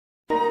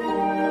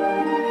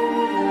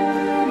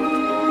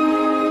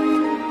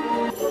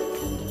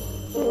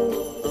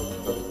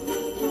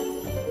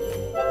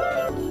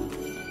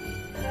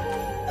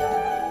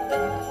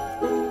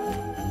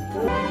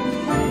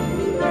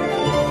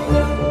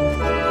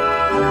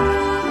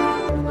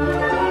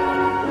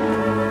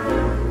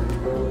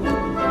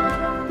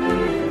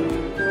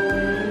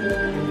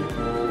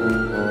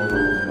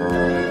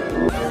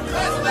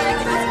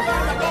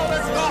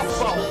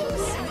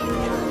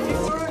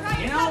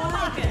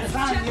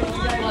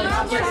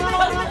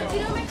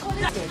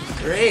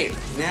Great.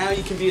 Now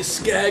you can be a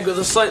skag with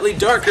a slightly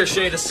darker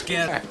shade of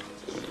skin.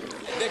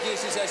 Vicky,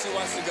 she says she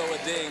wants to go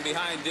with Ding.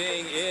 Behind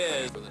Ding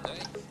is...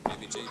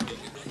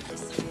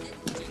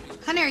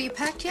 Honey, are you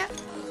packed yet?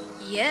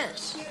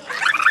 Yes.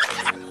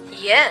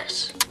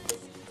 Yes.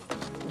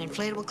 An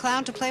inflatable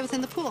clown to play with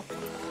in the pool.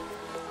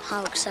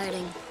 How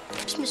exciting.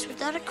 Christmas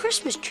without a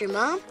Christmas tree,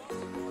 Mom.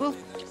 We'll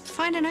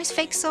find a nice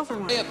fake silver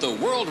one. At the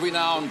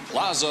world-renowned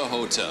Plaza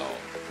Hotel,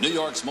 New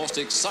York's most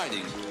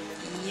exciting...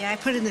 Yeah, I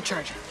put it in the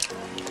charger.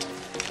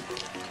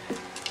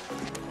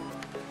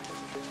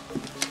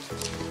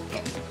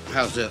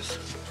 How's this?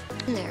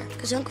 In there,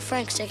 because Uncle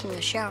Frank's taking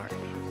a shower.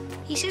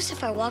 He says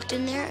if I walked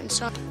in there and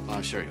saw... Oh,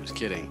 I'm sure he was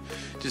kidding.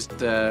 Just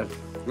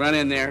run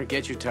in there,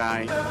 get your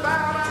tie.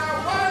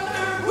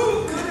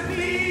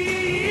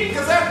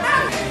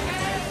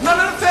 None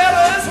of the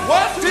fellas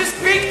want to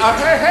speak.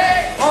 Hey,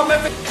 hey, on the...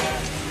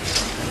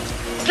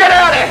 Get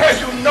out of here,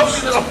 you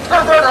nosy little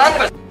pervert, or I'm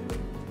gonna...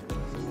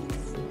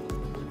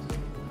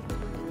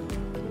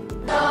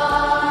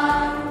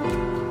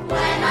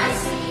 When I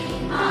see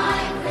my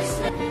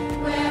Christmas,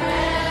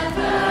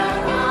 wherever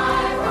I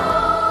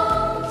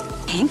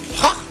roam. Hank?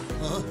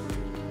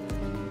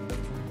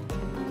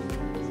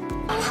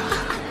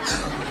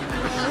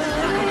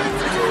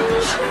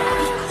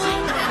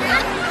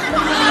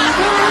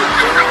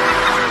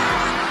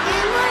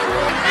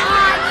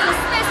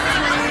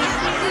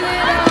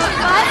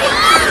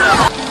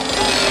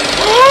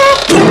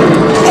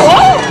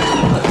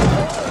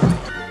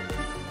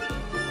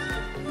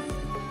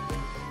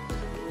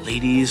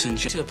 Ladies and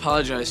gentlemen, to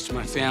apologize to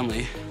my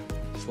family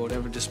for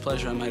whatever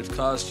displeasure I might have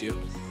caused you.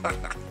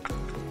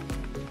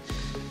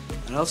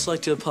 I'd also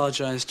like to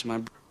apologize to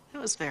my...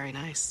 That was very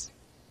nice.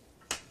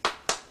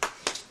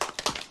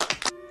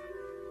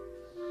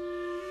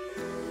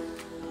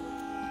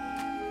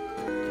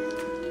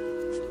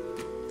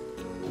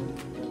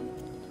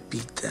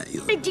 Beat that,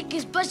 you... My dick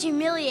is Buzz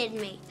humiliated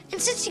me. And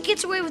since he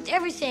gets away with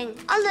everything,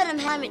 I'll let him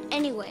have it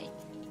anyway.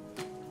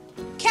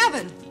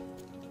 Kevin!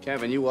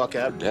 Kevin, you walk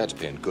out. Dad's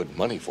paying good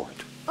money for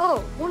it.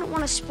 Oh, wouldn't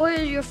want to spoil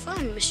your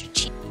fun, Mr.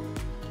 Cheap.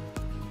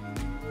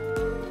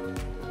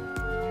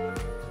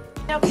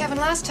 Now, Kevin,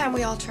 last time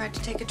we all tried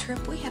to take a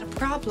trip, we had a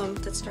problem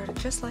that started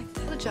just like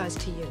that. Apologize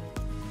to you.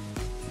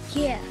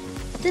 Yeah.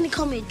 Then he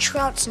called me a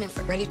trout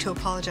sniffer. Ready to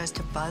apologize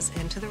to Buzz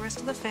and to the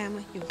rest of the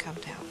family? You can come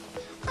down.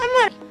 I'm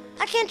not.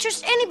 I can't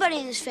trust anybody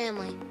in this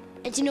family.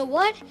 And you know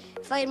what?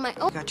 If I had my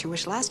own... You got your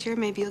wish last year,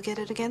 maybe you'll get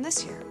it again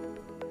this year.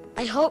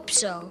 I hope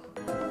so.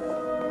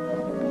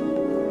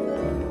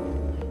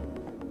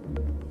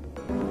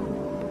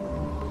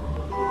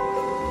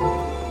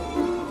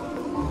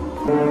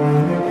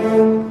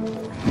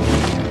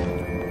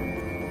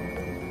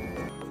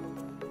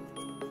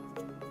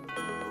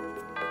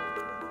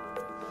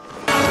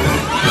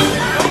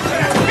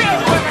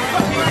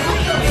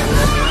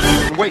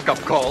 Wake up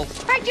call.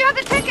 Frank, do you have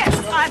the tickets?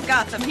 I've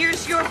got them.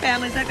 Here's your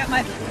families. I got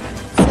my...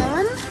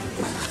 7,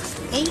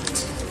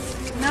 8,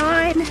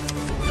 9...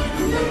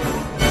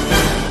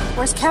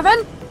 Where's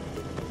Kevin?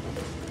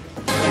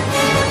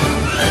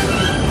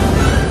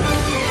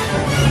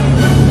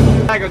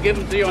 I'll give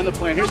them to you on the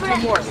plane. Here's two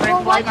more.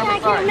 Well, why can't I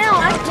get them now?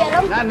 I get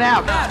them. Not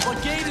now.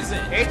 What gate is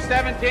it?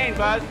 817,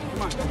 Buzz.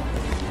 Come on.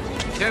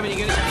 Kevin, you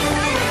get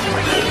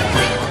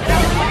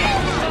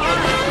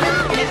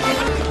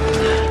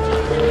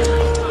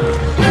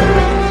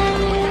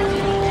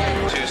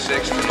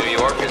To New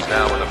York is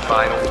now in the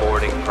final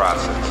boarding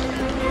process.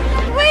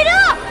 Wait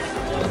up!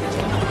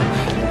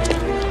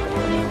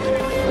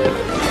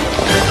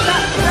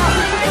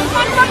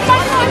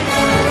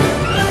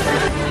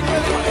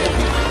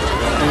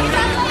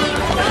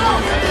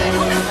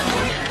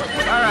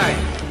 All right.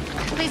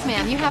 Please,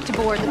 ma'am, you have to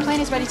board. The plane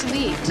is ready to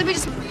leave. So we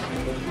just... Hey,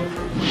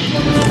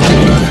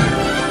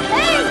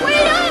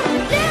 wait up!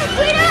 Dad,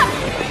 wait up!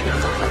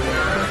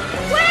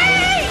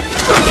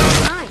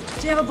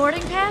 Wait! Do you have a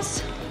boarding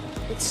pass?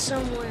 It's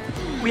somewhere.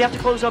 We have to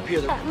close up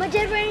here. My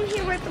dad ran in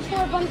here right before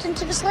I bumped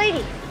into this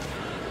lady.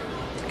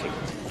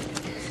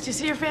 Did you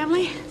see your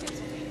family?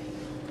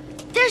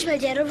 There's my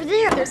dad over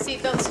there. Their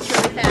seatbelts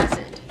securely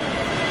fastened.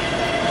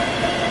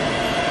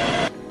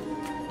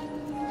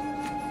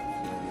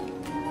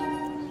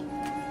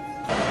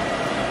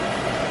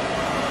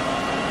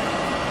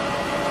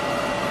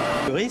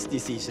 Touriste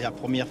ici, c'est la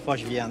première fois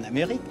que je viens en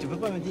Amérique. Tu peux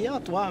pas me dire,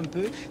 toi, un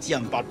peu, si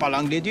on ne parle pas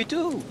l'anglais du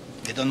tout?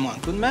 Mais donne-moi un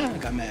coup de main,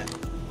 quand même.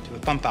 Tu veux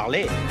pas me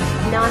parler?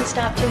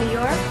 Non-stop to New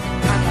York.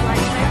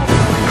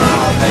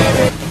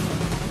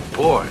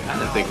 Boy, I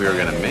didn't think we were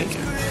gonna make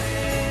it.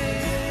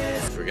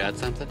 Forgot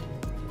something?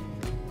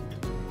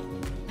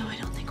 No, I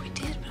don't think we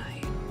did, but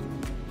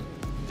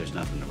There's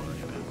nothing to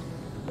worry about.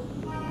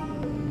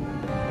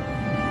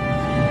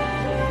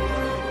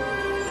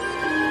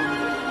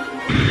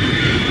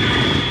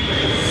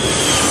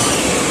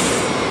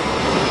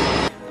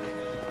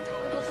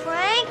 Uncle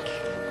Frank?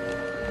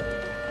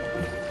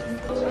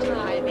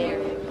 Hi there.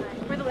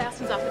 We're the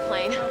last ones off the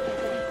plane.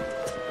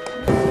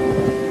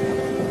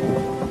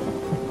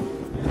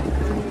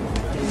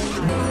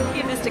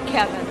 Hey, Mr.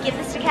 Kevin. Give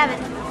this to Kevin.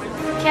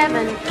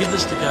 Kevin. Give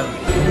this to Kevin.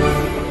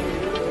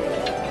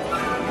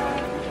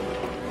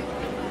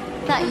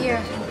 Not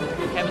here.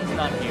 Kevin's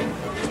not here.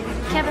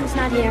 Kevin's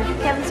not here.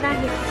 Kevin's not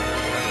here.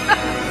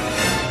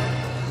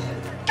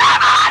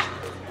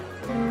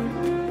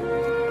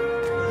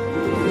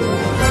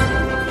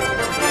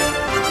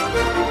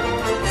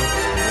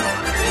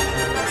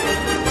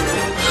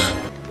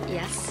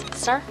 Yes,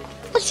 sir?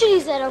 What shit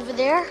is that over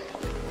there?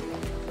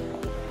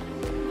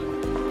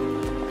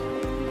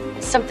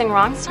 Something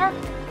wrong, sir?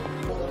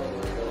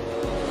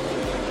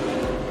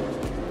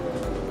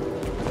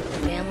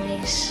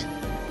 Families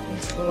in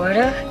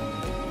Florida?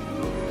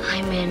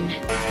 I'm in.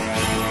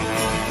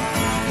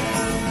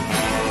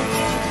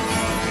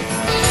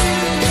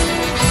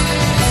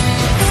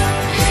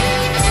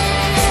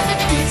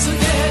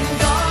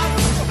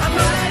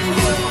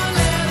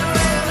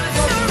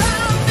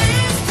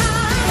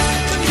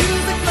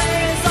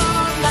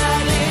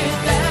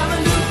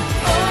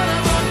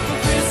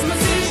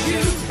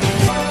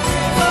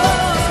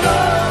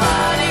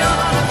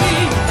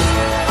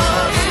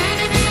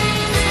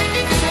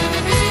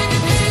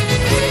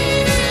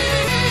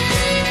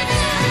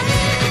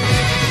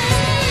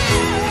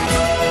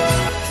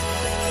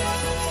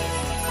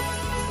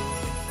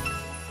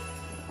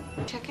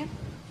 Check-in?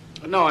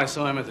 No, I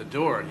saw him at the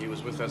door. He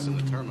was with us in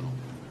the terminal.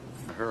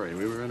 In a hurry.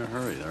 We were in a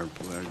hurry.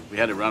 We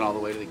had to run all the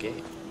way to the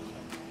gate.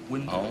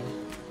 When home?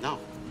 No.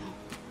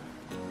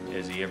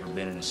 Has he ever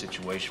been in a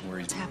situation where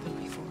he's... It's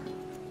happened before.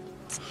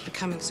 It's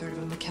becoming sort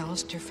of a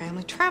McAllister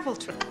family travel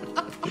trip.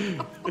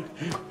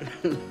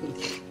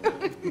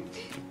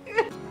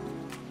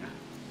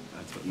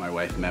 That's what my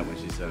wife meant when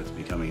she said it's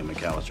becoming a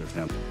McAllister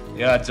family.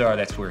 The odds are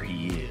that's where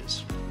he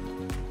is.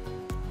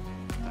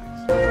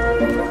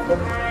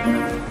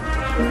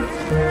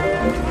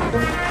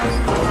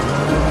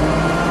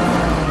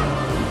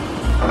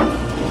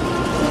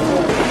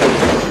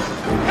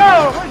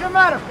 Yo, what's your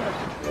matter?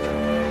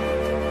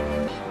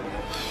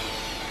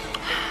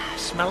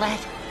 Smell that?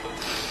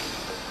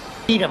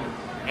 Freedom,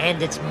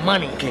 and it's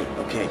money.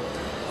 Okay.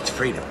 It's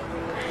freedom.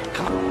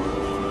 Come on.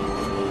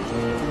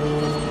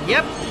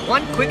 Yep,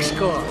 one quick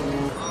score.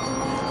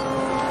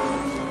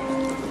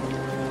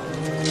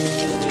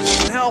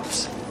 It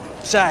helps.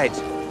 Besides,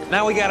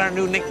 now we got our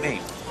new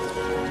nickname.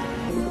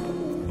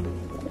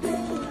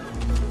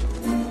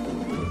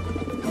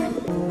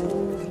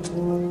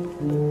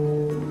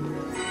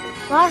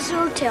 Plaza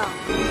Hotel.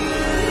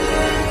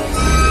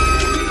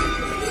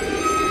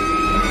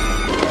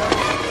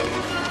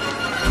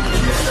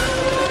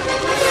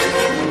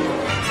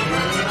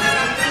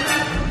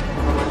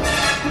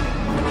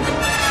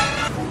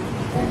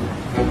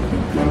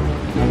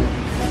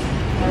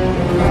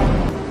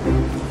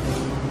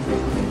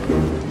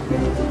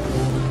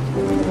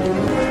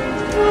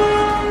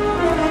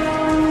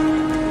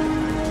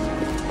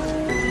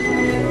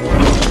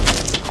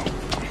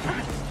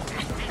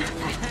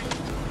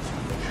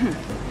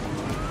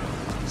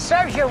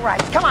 Serves you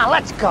right. Come on,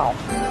 let's go.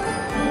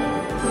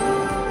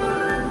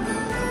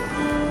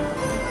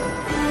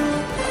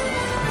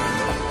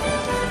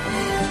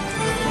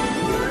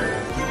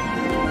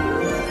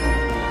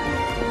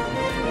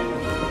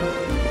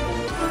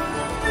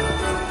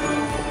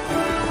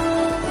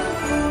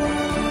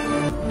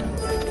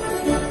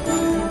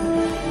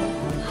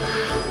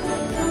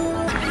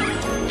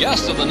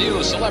 Guests of the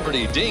new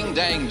Celebrity Ding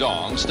Dang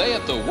Dong stay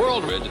at the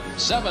World Rid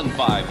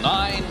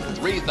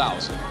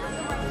 759-3000.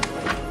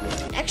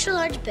 Extra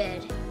large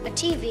bed, a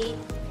TV,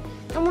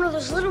 and one of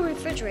those little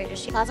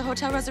refrigerators. Plaza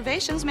Hotel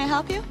reservations, may I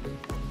help you?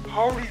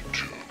 Howdy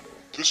do.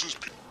 This is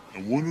Pete.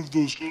 And one of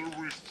those little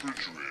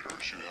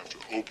refrigerators you have to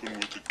open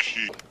with a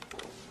key.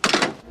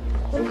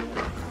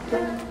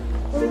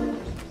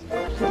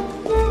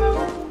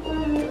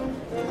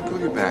 Go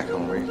get back,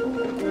 Henry.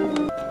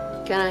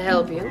 Can I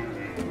help you?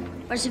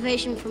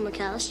 Reservation for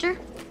McAllister?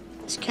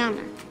 This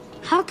counter.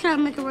 How can I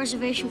make a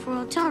reservation for a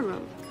hotel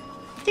room?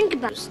 Think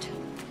about it.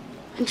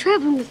 I'm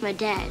traveling with my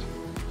dad.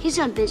 He's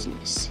on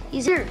business.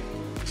 He's here.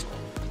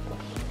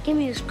 Give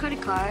me his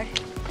credit card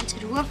and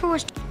said whoever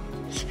was...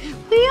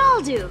 We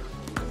all do.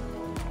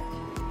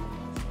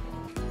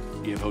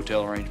 You have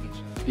hotel arrangements?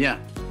 Yeah.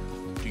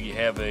 Do you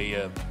have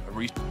a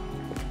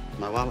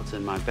My wallet's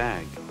in my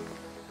bag.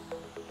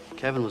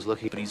 Kevin was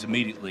looking... But he's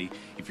immediately...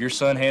 If your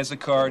son has the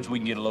cards, we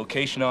can get a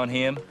location on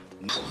him.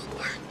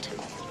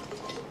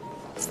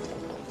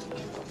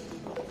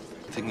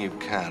 Think you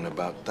can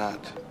about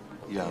that,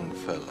 young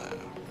fellow.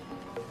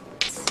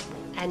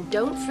 And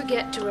don't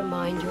forget to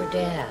remind your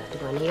dad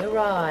when he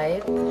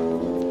arrives.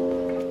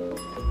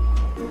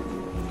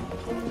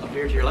 Up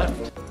here to your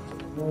left.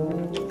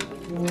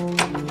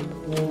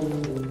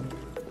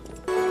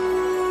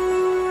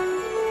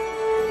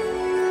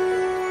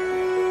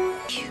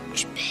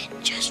 Huge bed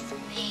just for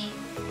me.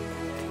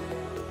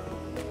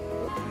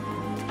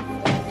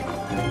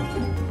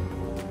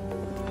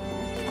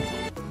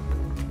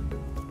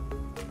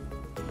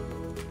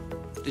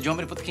 Did you want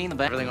me to put the key in the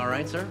bag? Everything all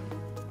right, sir?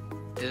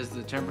 Is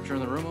the temperature in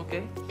the room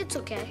okay? It's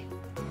okay.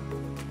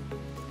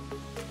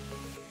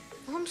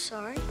 Oh, I'm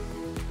sorry.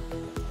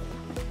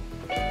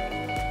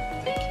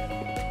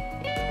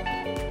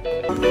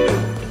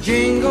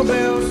 Jingle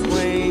bells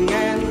swing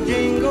and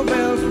jingle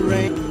bells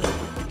ring.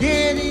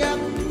 Giddy up,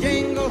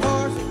 jingle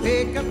horse,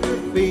 pick up your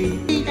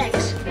feet.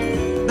 Thanks.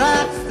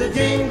 That's the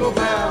jingle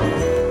bell.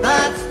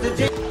 That's the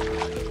jingle.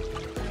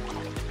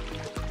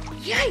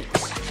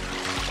 Yikes!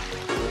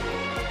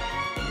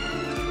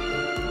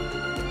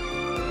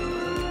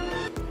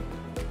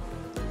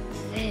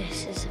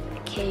 This is a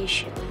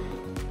vacation.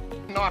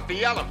 Off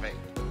the elevator.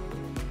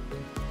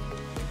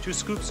 2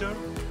 scoops, sir?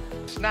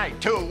 It's night,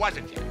 too,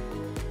 wasn't it?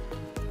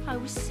 I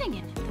was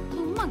singing at the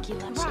Blue Monkey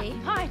last night.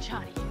 Hi,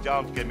 Johnny.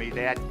 Don't give me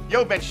that.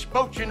 You've been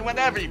smooching with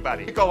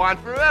everybody. You go on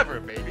forever,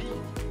 baby.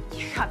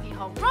 You got me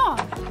all wrong.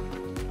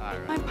 All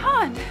right. My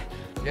pond.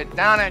 Get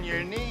down on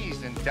your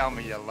knees and tell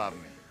me you love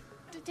me.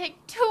 To take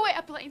 2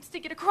 airplanes to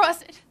get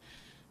across it.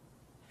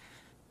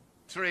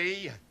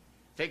 3,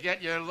 to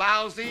get your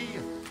lousy,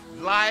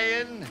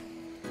 lying.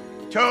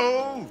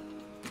 2.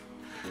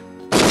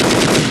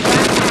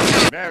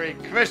 Merry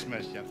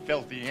Christmas, you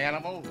filthy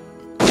animal.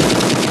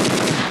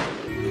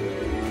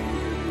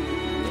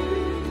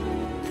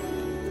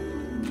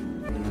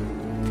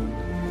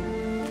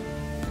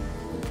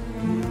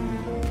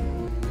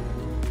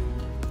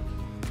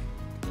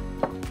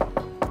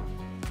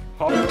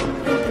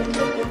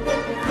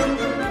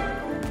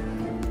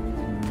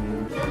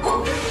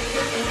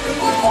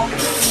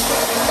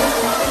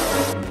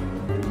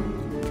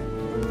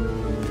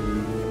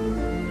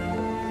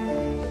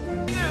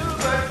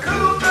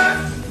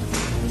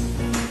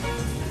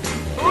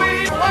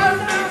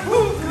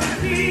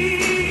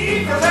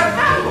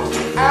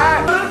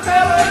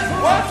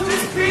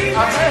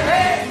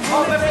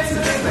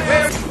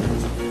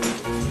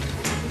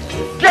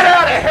 Get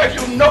out of here,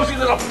 you nosy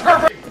little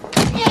pervert!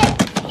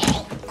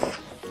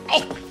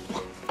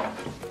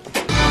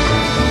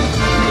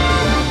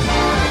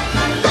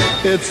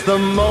 It's the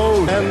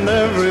mode, and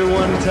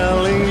everyone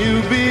telling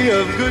you be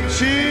of good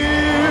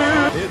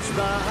cheer. It's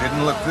the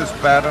Didn't look this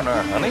bad on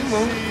our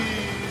honeymoon.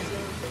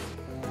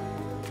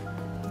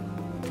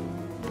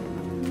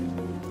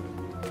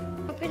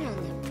 I've been on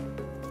them.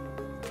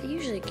 They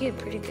usually give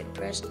pretty good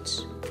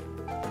presents.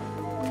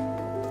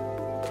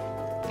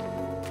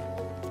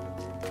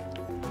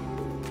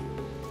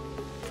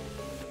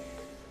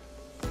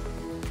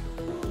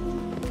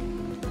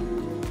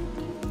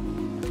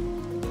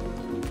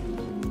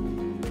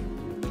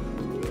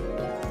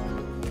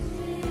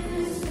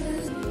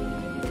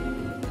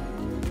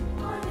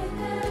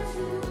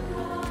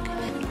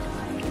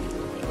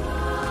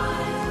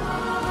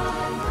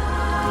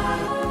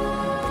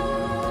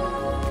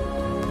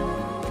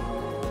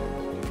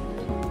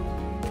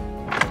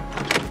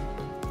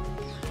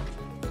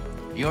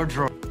 Your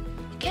drawer.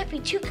 You can't be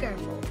too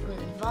careful when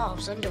it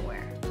involves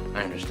underwear.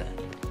 I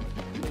understand.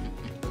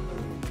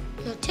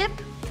 No tip?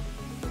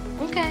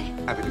 Okay.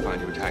 Happy to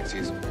find you a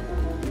taxis.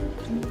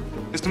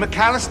 Mr.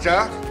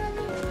 McAllister!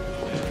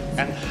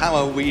 And how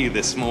are we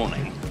this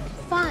morning?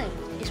 Fine.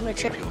 He's my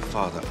trip. Your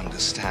father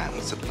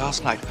understands that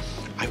last night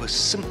I was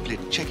simply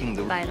checking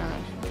the... Right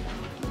on.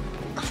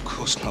 Of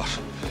course not.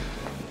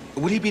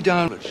 Will he be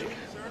down?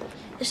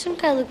 If some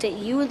guy looked at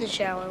you in the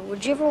shower,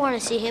 would you ever want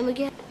to see him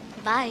again?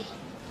 Bye.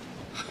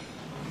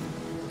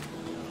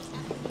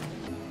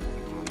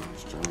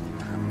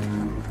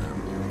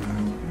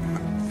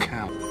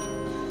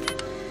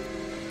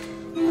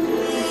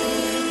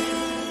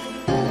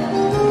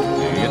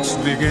 It's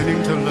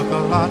beginning to look a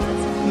lot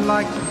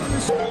like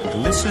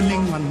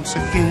glistening once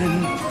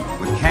again,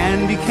 with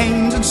candy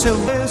canes and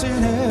silvers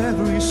in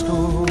every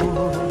store.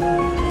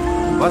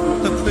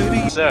 But the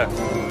pretty... Sir.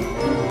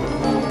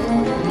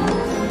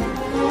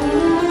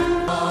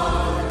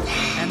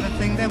 And the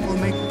thing that will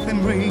make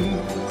them ring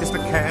is the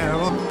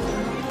carol.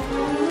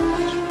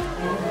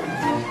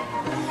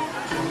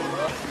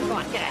 Come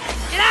on, get out of here.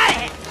 Get out of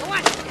here. Come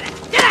on,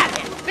 get out of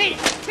here. Beat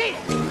it. Beat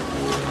it.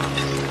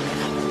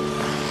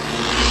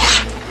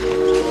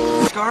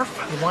 Scarf?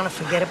 You want to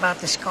forget about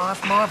the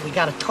scarf, Marv? We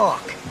got to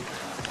talk.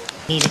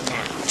 Need it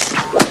now.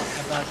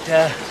 How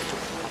about,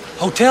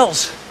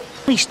 hotels?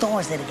 Only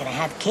stores that are going to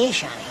have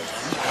cash on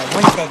hand.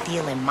 When's that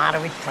deal in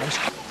moderate price?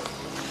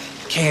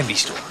 Candy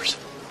stores.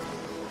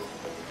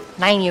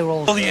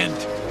 9-year-old. Till the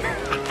end.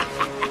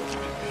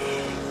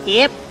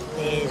 Yep,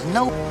 there's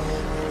no...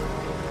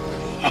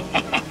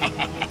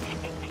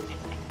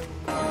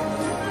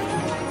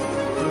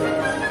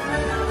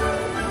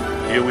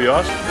 Here we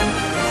are.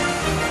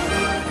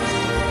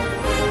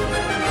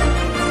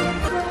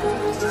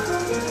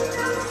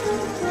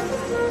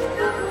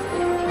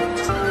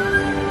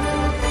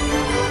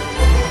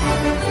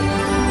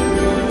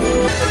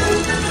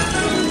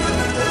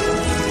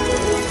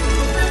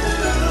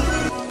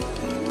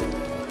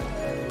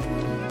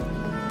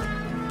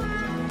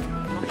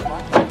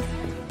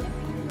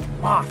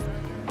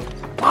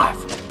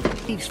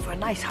 Marv, leaves for a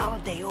nice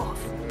holiday off.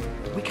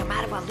 We come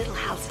out of our little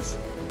houses.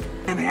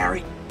 And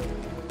Harry.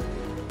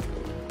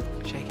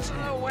 Shake his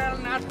hand. Oh, well,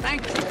 now,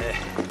 thank you.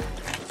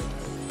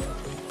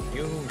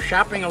 You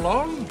shopping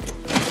alone?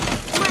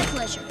 My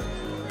pleasure.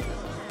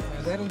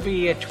 That'll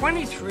be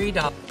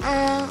 $23.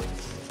 I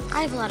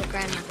have a lot of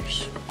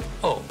grandmothers.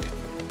 Oh.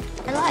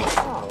 my life.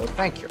 Oh, well,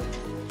 thank you.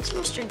 This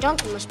Mr.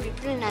 Duncan must be a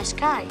pretty nice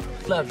guy.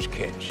 Loves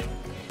kids.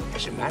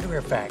 As a matter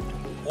of fact,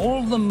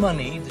 all the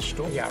money the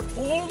store got,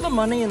 all the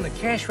money in the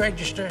cash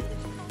register,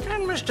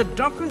 and Mr.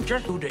 Duncan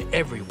just do to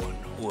everyone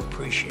who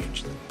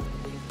appreciates them.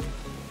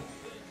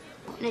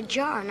 In a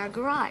jar in our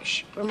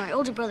garage where my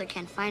older brother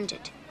can't find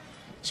it.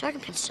 So I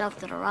can put stuff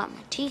that'll rot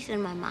my teeth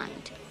and my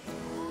mind.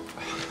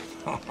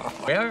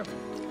 Well,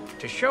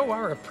 to show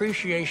our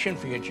appreciation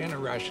for your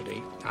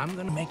generosity, I'm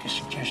going to make a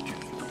suggestion.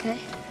 Okay.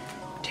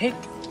 Take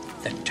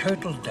the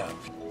turtle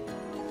dove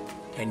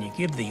and you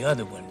give the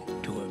other one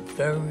to a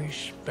very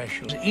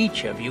special.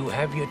 Each of you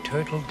have your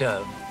turtle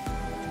dove.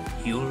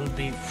 You'll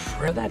be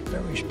for that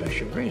very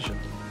special reason.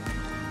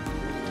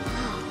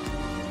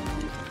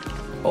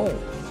 Oh,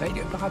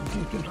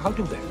 I'll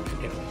do that.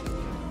 You know.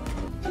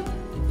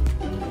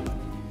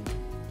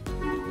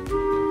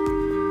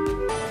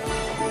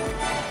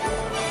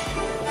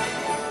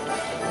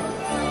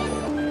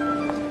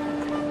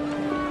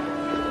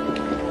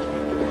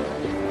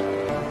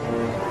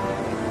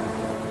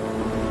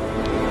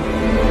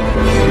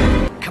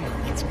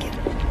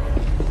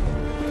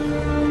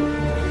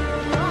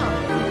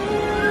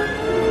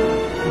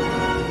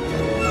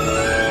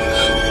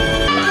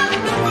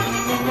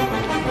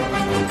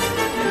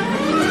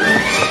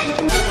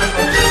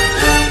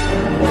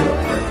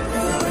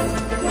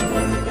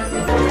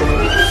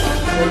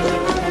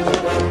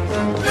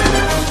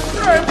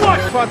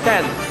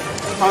 Fontaine.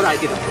 All right,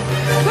 get up.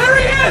 There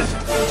he is!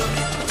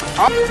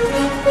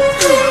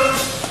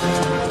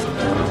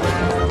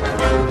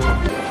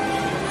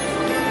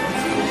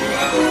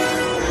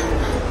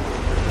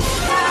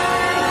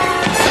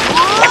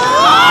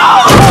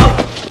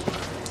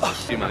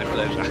 See my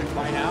pleasure.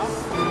 Bye now.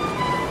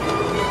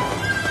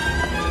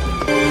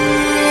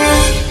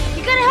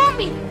 You gotta help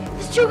me.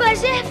 There's two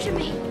guys after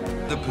me.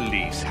 The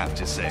police have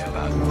to say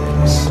about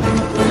this.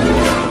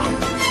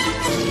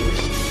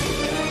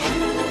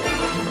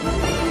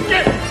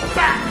 Get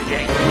back,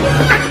 Jake!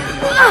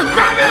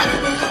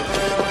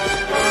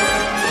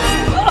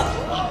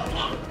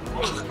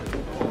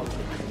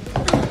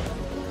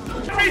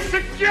 Hey,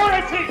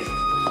 security!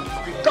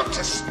 We've got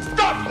to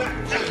stop that!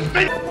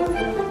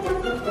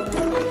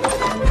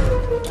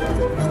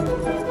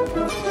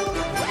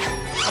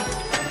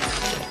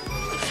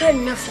 I've had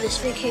enough of this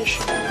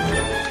vacation.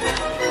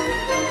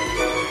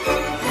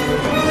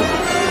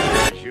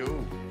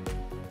 You,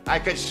 I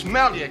could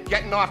smell you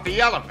getting off the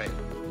elevator.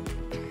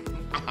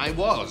 I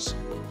was.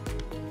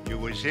 You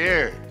was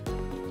here.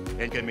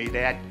 Think of me,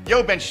 Dad.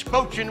 You've been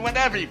smooching with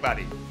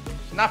everybody.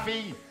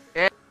 Snuffy.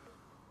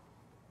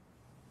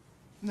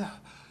 No.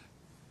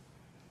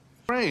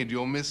 Afraid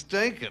you're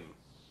mistaken.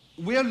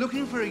 We're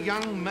looking for a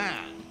young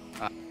man.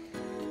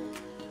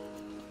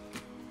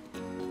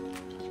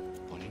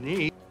 What do you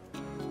need?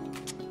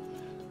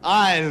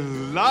 I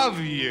love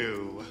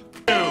you.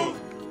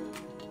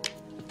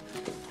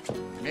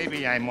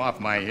 Maybe I'm off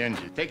my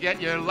hinges. To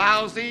get your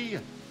lousy,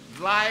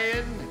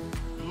 lying,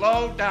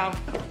 low down.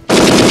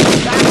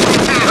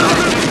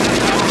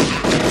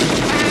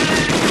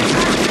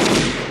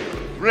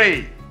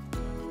 Read.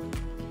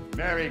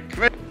 Merry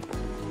Christmas.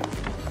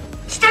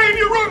 Stay in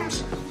your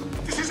rooms!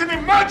 This is an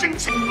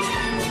emergency!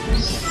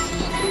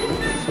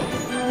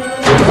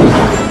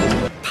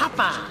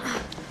 Papa!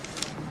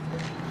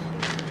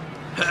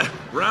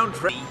 Round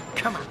trip.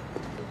 Come on.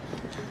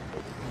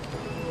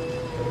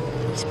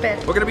 It's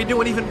better. We're gonna be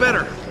doing even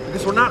better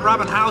because we're not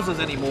robbing houses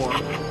anymore.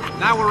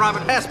 Now we're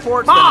robbing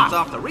passports. Ma!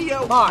 Off the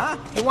Rio. Ma, Huh?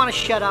 you want to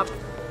shut up?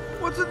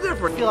 What's the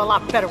difference? Feel a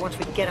lot better once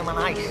we get him on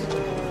ice.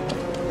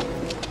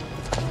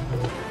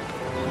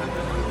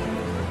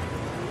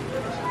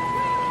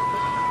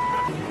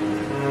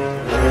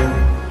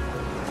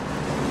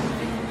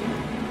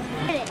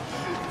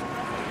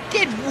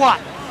 Did what?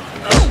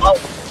 Oh!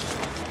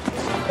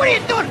 What are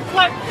you doing,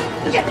 Flirt?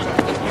 Get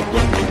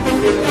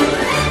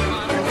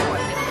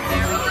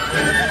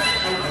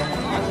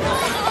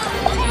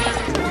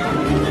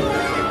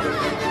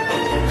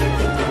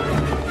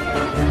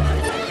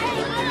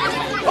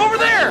Over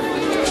there!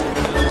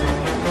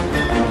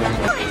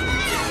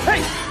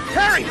 Hey,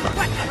 Harry!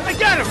 What? I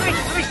got him!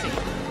 Let me see.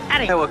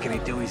 Out of here. What can he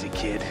do? He's a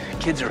kid.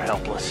 Kids are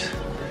helpless.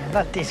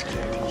 Not this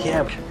kid.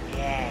 Yeah, but...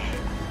 Yeah.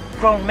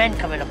 Grown men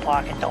come in the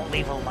park and don't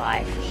leave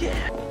alive.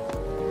 Yeah.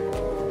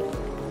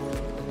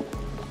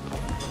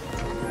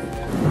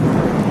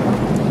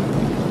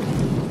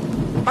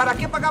 ¿Para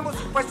qué pagamos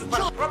impuestos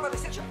para ropa de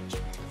sexo?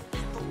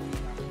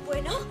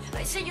 Bueno,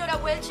 señora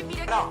Welch,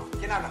 mire que... No,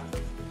 ¿quién habla?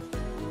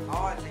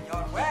 Oh, el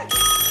señor Welch.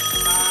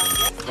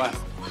 What?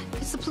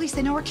 It's the police.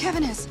 They know where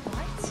Kevin is.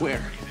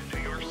 Where?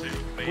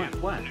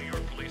 What?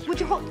 Would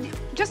you hold...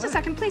 Just a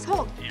second, please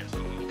hold.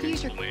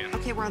 Use your...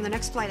 Okay, we're on the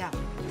next flight out.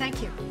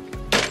 Thank you.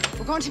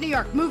 We're going to New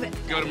York. Move it.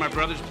 Go to my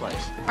brother's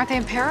place. Aren't they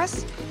in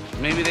Paris?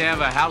 Maybe they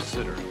have a house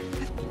sitter.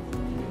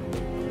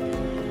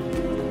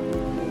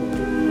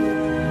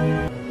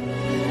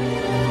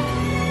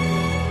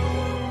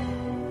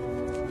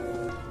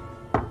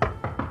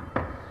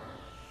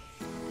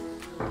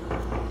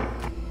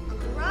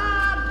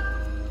 Rob,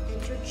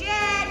 enter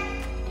jet.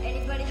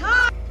 Anybody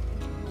home?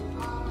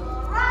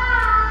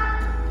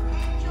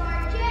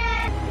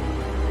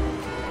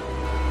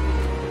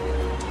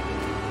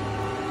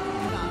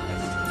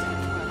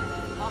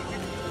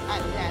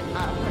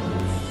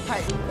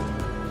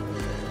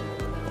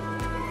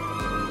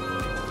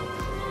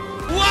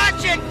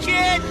 you,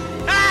 kid!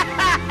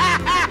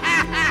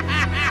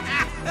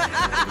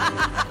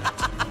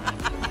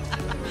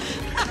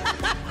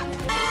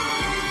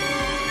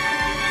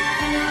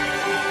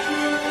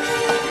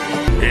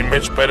 Ain't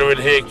much better in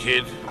here,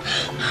 kid.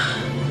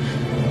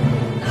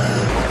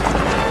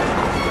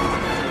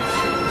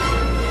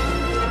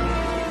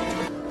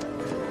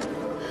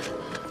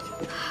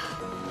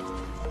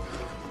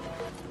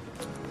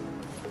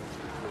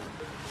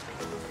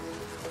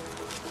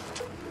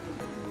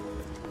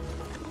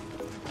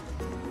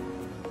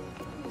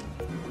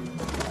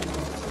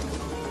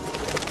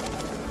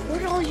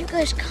 Where'd all you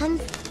guys come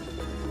from?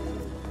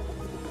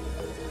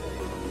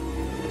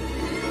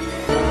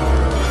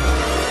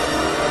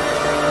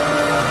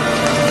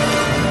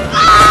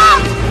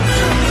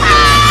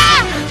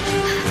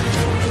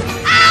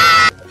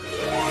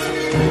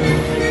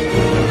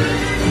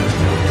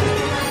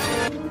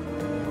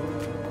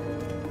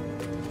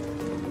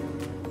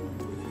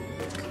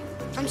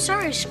 I'm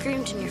sorry I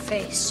screamed in your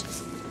face.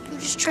 I'm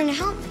just trying to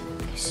help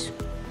you.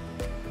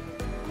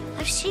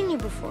 I've seen you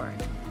before.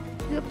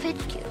 You a pitch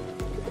cute.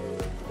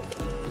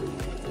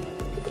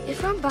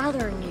 If I'm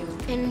bothering you,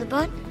 in the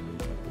butt?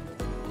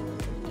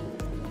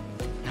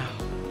 No.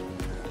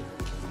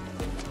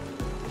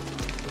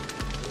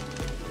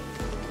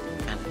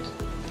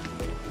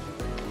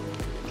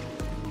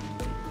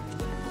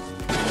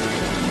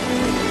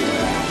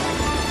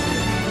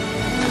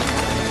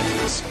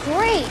 It's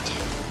great.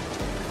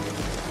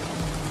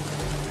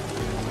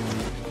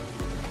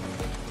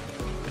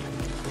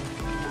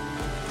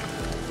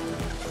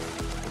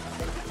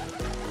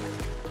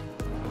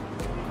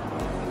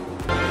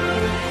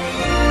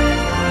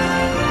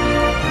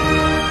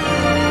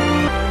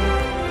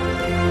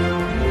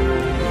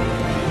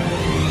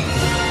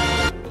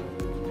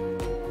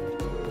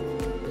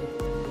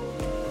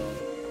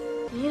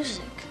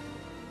 Music.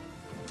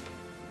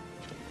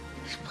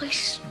 This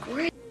place is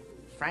great.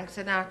 Frank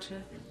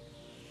Sinatra,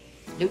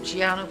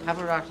 Luciano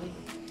Pavarotti.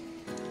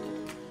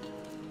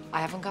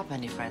 I haven't got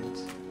many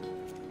friends.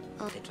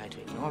 They try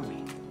to ignore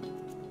me.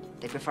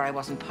 They prefer I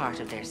wasn't part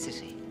of their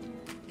city.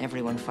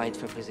 Everyone fights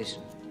for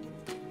position.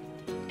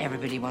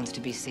 Everybody wants to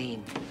be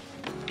seen.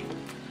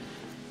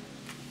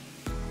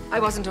 I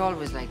wasn't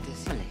always like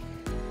this, really.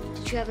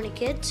 Did you have any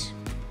kids?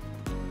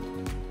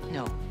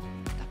 No,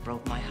 that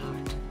broke my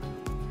heart.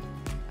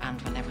 And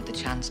whenever the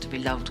chance to be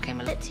loved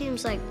came along, It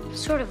seems like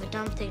sort of a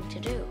dumb thing to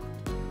do.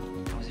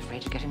 I was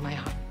afraid of getting my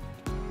heart.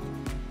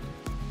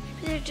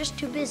 Maybe they're just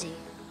too busy.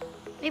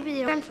 Maybe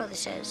their grandfather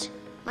says,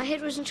 my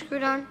head wasn't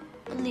screwed on,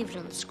 I'd leave it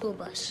on the school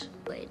bus.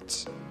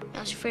 But I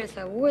was afraid if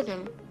I wore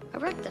them,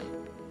 I'd wreck them.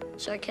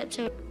 So I kept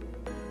them.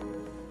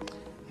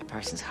 A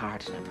person's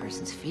heart and a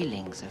person's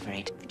feelings are very...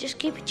 If you just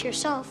keep it to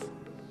yourself,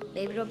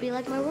 maybe it'll be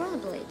like my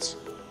rollerblades.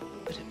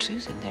 But a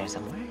truth in there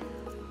somewhere.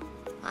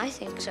 I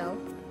think so.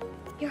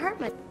 You hurt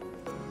my...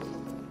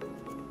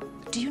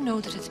 Do you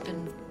know that it's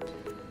been...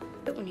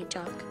 But when you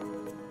talk,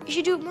 you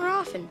should do it more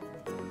often.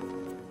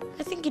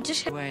 I think you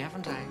just... Way,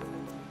 haven't I?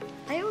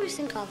 I always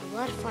think I'll have a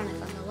lot of fun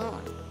if I'm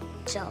alone.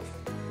 Myself.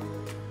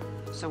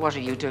 So what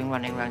are you doing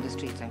running around the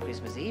streets on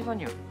Christmas Eve on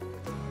your...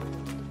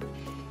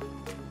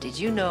 Did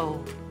you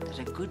know that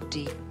a good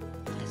deed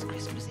is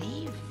Christmas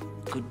Eve?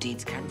 Good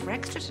deeds count for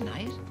extra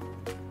tonight.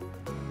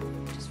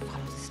 Just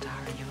follow the star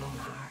in your own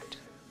heart.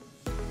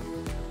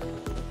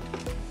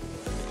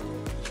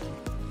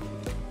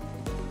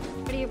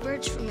 What are your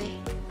birds for me?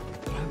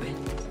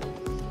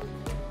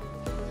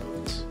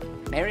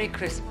 Merry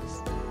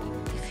Christmas.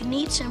 If you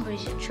need somebody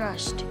to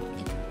trust,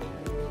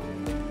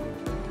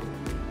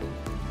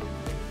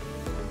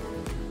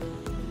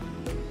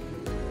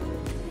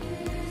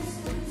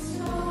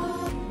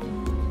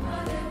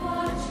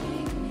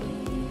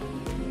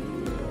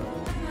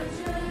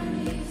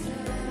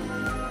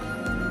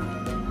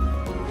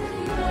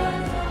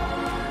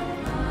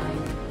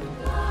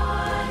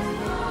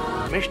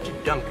 Mr.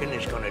 Duncan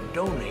is going to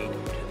donate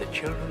to the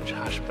Children's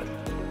Hospital.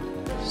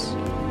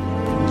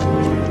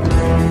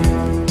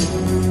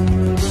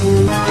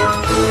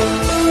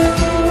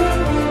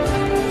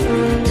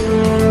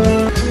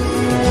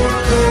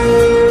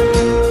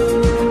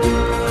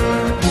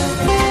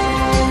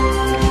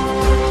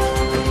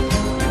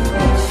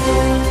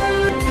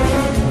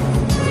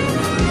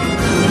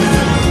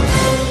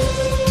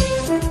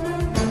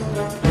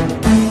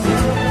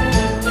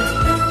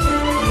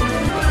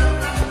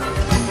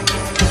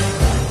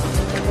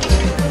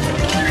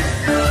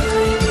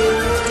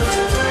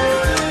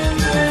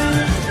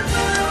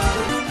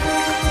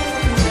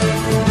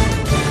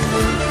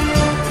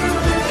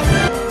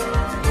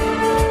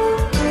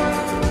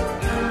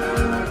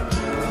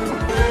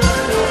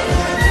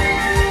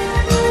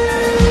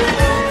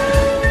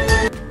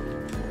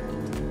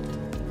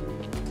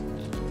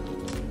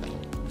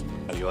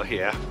 You're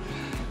here.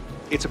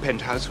 It's a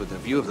penthouse with a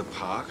view of the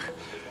park.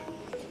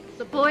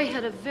 The boy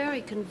had a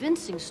very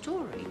convincing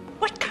story.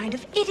 What kind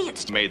of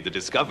idiots? Made the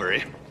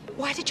discovery.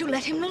 Why did you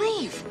let him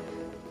leave?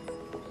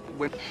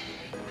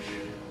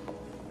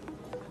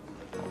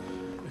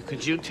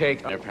 Could you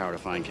take their power to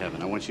find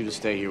Kevin? I want you to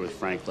stay here with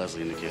Frank,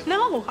 Leslie, and the kids.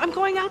 No, I'm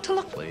going out to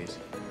look. Please.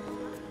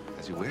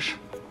 As you wish.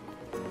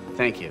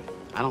 Thank you.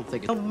 I don't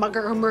think No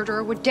mugger or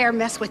murderer would dare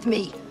mess with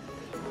me.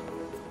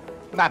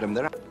 Madam,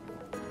 there are...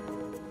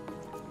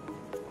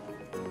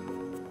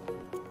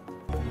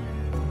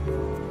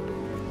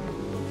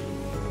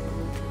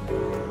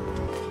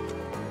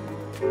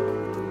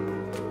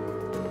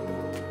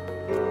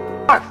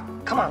 Marv,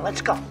 come on,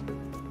 let's go.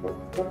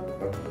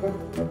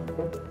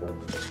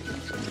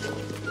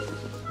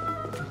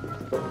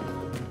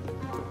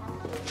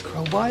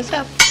 Crowbars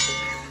up.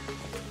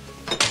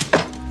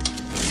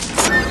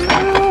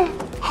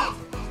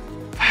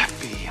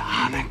 Happy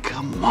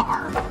Hanukkah,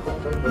 Marv.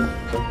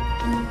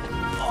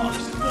 Oh,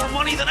 this is more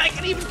money than I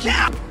can even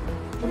count.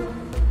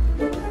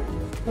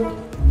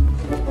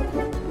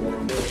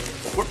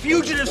 We're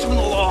fugitives from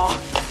the law.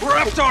 We're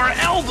up to our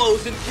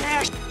elbows in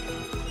cash.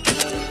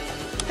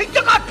 He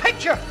took our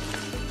picture!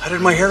 How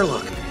did my hair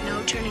look?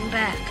 No turning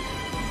back.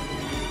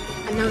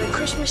 Another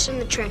Christmas in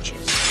the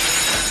trenches.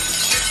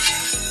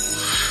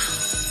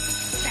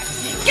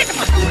 Get the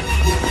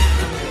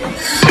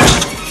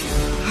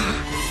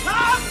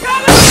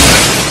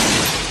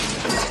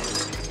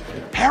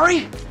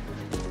Harry?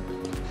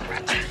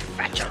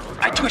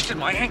 I twisted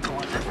my ankle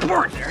on that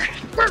board there.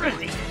 Where is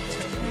he?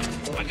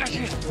 I got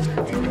you.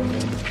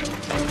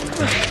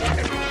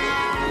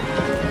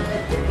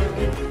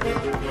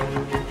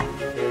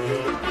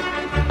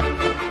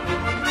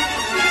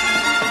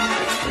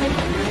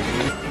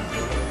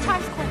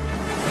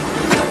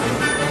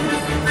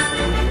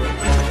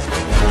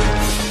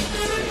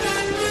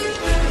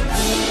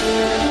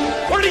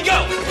 Where'd he go?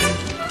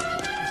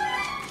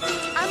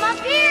 I'm up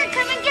here.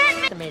 Come and get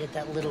me. Estimated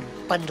that little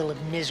bundle of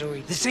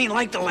misery. This ain't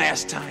like the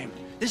last time.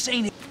 This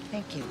ain't...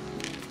 Thank you.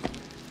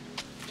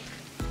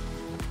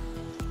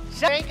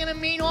 So ain't gonna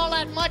mean all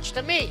that much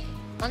to me.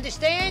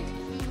 Understand?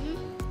 Mm-hmm.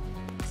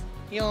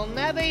 You'll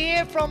never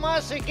hear from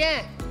us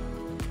again.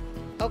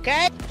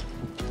 Okay?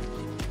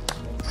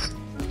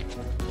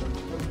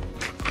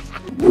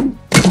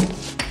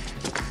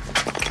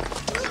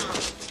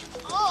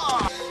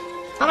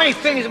 How many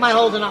fingers am I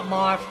holding up,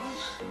 Marv?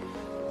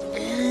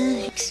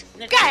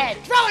 Go ahead,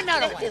 throw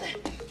another one.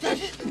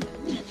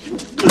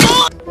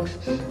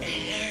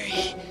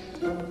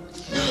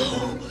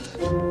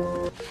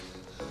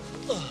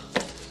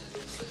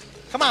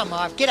 Come on,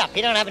 Marv, get up.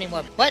 You don't have any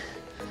more. What?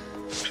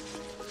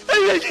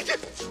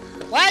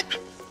 What?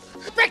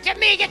 Brick at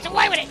me gets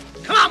away with it.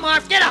 Come on,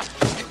 Marv, get up.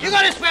 You go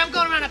this way, I'm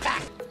going around the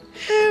back.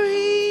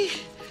 Harry.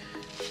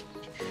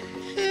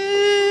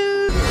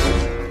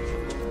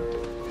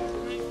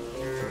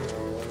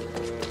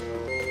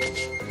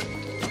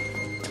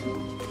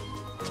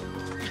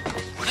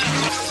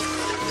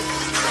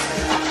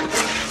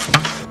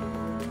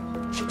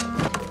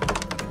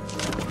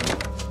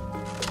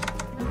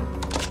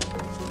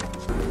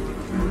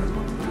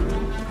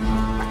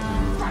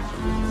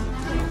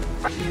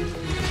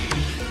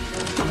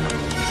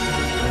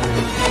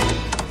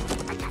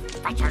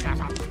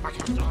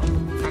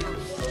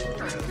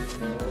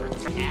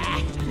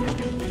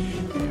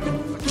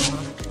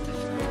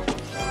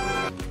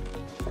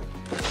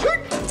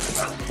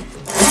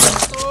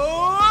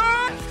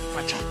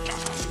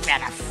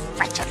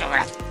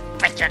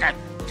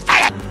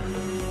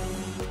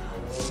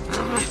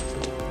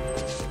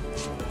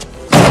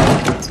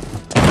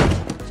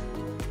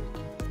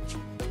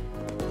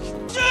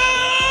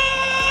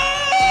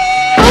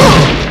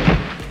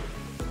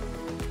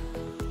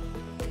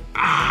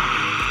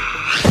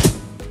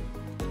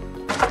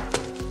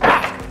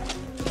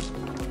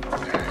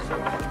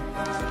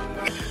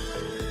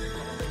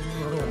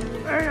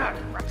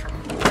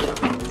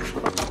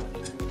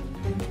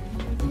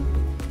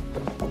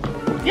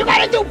 You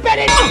gotta do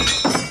better!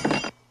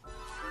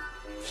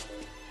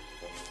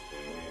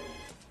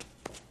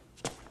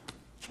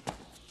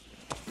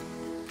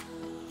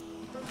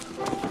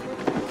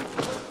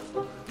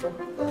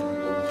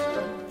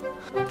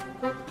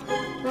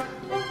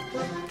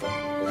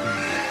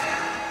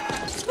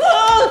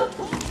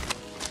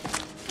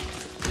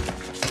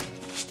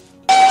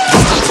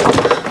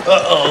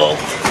 Uh-oh.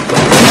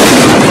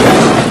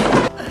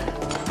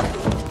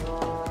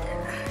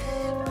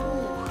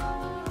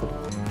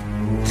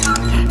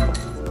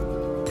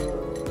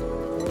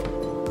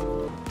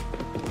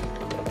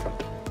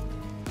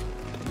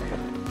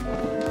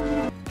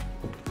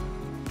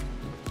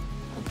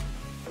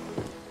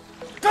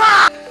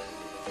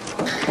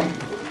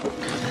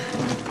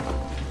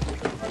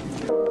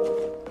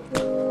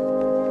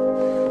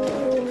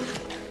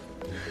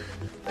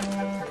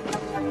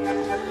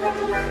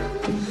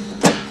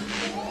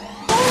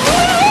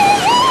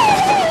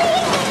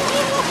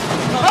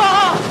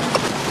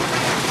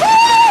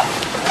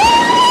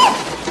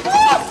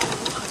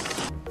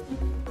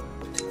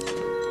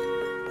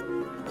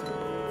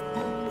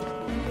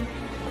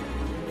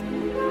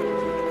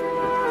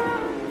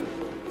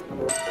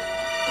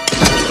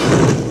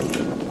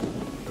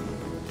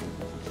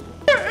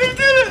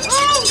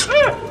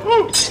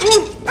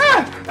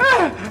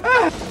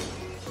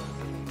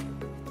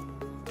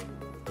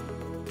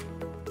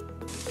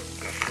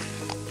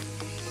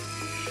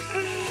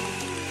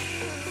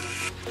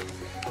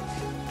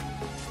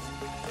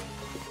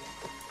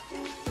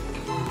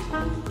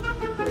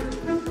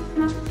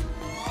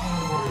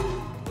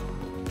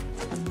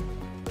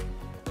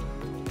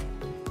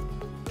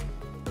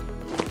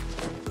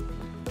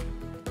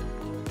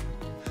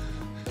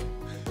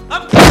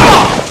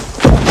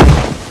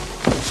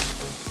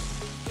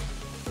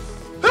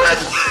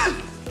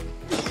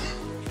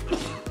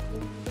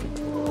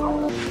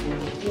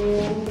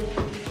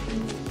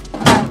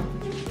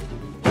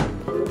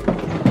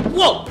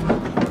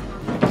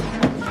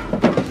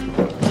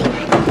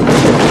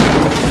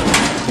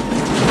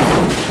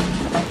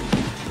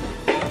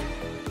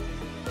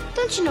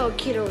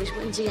 kid always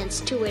wins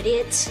against two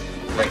idiots.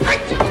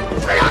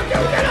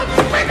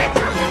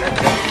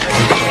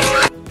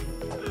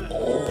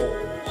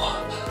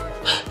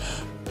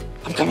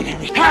 I'm coming,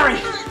 Harry. Harry!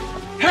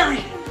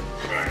 Harry!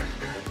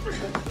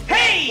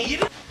 Hey! You...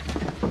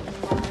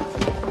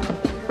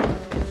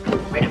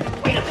 Wait a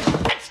minute.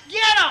 Let's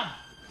get him!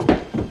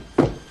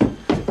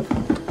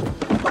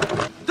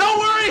 Don't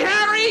worry,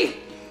 Harry!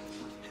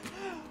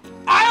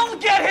 I'll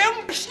get him!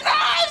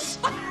 Schnoz!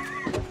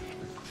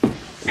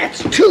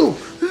 That's two!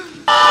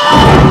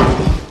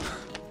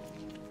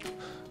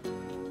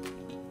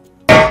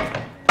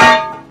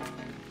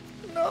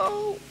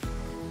 No!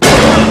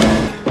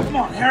 Come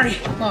on, Harry.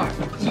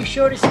 Marv, you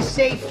sure this is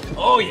safe?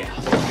 Oh, yeah.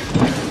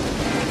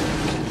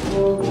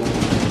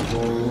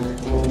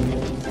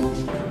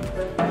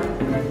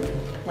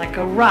 Like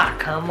a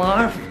rock, huh,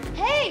 Marv?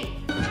 Hey!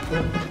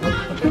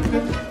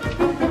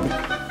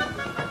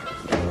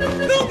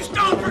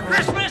 Tombstone for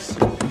Christmas!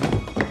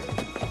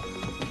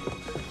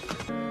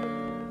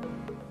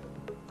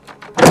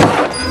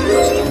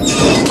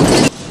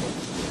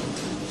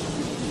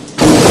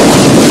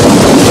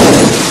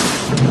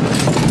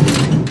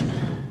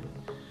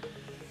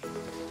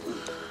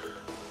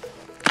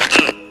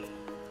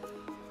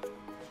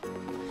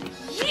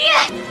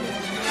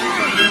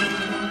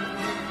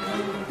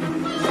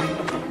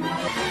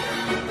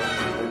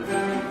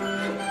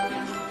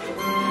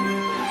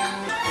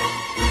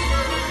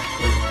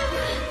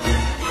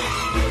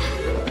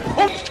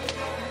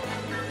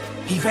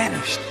 He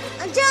vanished.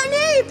 I'm down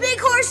here, you big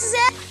horse's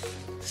head!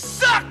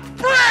 Suck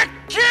brick,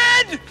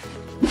 kid!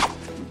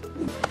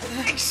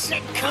 I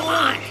said, come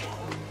on!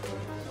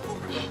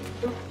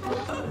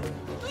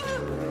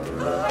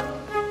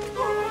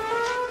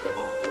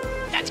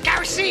 That's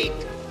kerosene!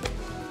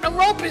 The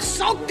rope is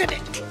soaked in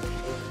it!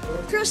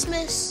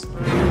 Christmas.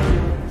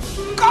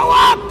 Go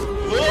up!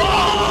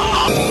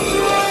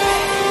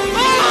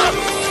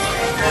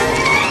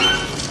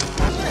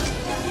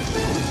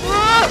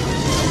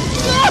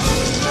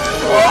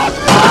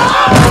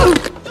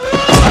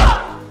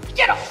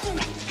 Get up!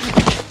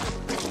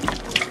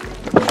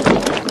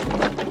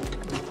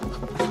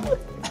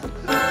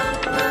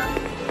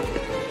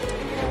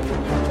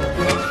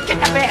 Get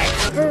the bag!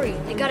 Hurry,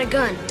 they got a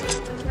gun.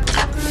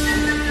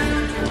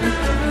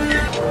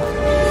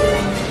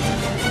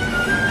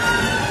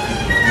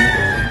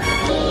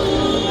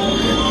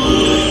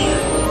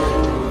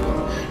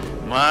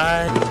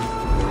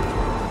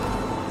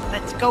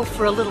 Let's go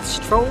for a little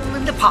stroll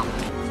in the park.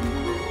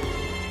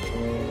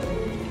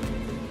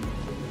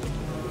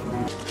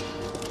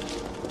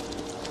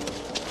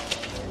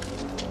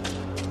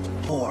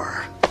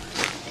 Or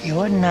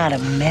you're not a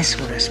mess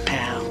with us,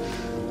 pal.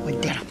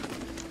 We're down.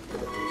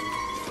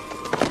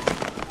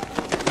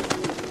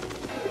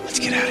 Let's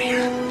get out of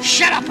here.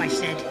 Shut up, I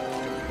said.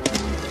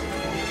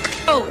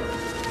 Oh!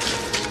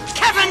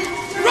 Kevin,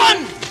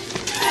 run!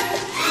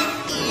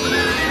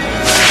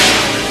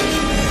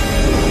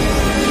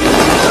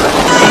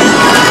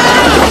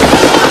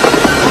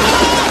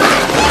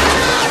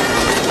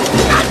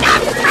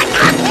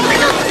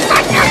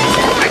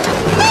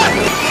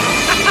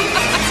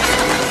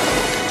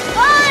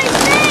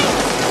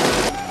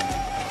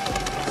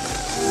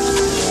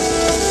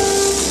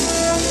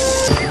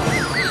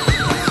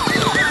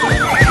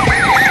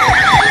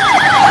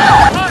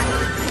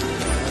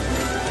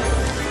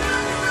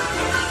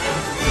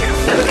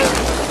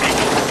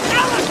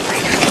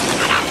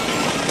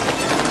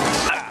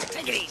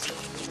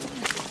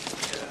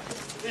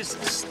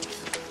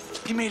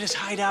 He made us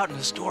hide out in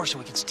the store so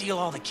we could steal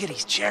all the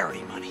kiddies'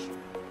 charity money.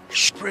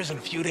 Prison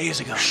a few days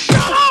ago. Shut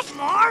up,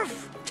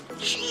 Marv!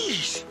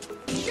 Jeez!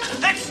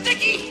 That's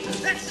sticky!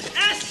 That's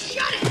S!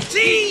 Shut it!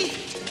 T!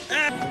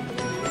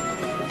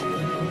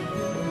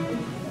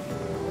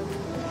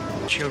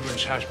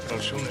 Children's Hospital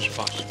as soon as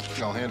possible.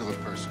 I'll handle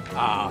it personally.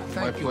 Ah,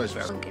 thank you.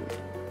 Duncan,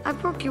 I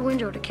broke your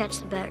window to catch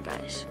the bad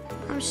guys.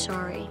 I'm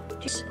sorry.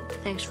 Just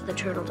thanks for the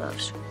turtle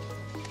doves.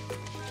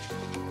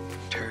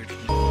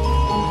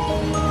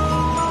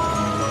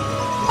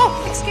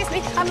 Oh, excuse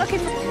me. I'm looking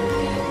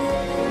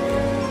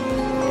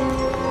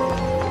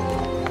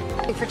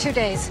for 2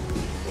 days.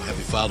 Have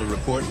you filed a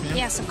report, ma'am?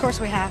 Yes, of course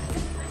we have.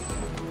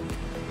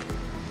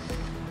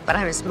 But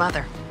I'm his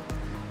mother.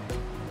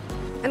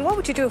 And what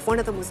would you do if one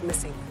of them was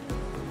missing?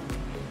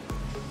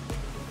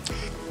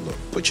 Look,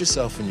 put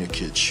yourself in your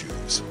kid's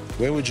shoes.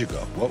 Where would you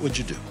go? What would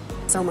you do?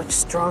 So much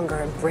stronger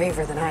and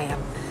braver than I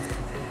am.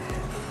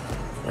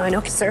 You know, I know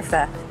he deserves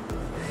that.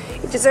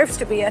 He deserves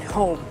to be at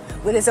home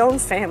with his own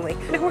family.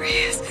 I know where he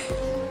is.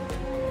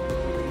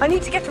 I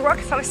need to get to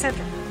Rockefeller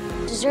Center.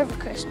 Deserve a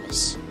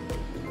Christmas.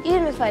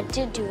 Even if I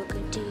did do a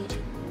good deed.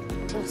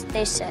 Since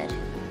they said,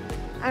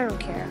 I don't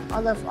care.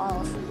 I'll love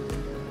all of them.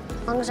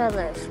 As long as I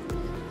live.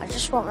 I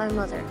just want my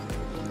mother.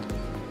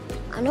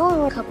 I know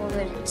in a couple of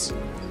minutes.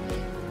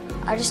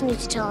 I just need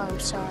to tell her I'm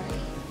sorry.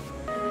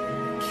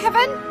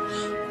 Kevin?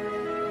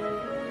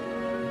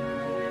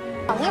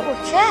 Oh, that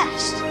worked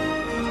fast.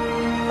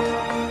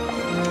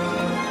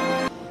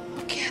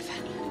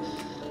 Kevin.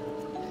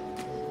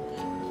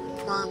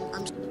 Mom,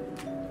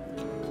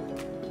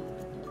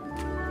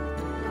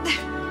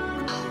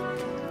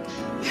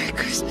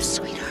 Merry Christmas,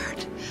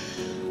 sweetheart.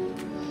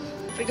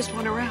 Biggest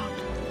one around.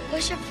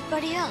 Where's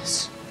everybody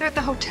else? They're at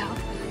the hotel.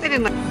 They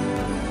didn't let...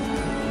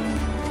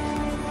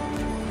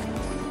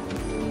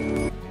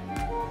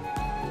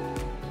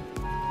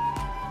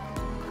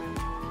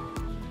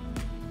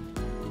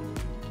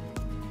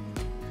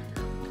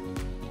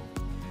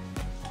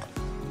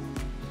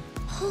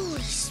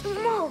 Holy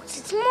smokes,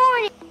 it's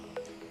morning!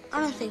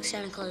 I don't think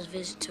Santa Claus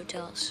visits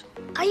hotels.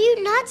 Are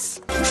you nuts?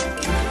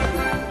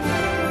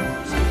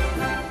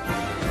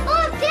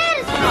 Oh, Dad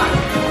is...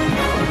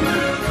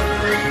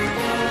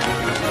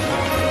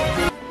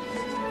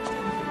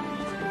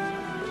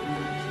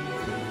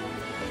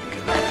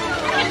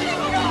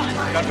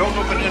 Now, don't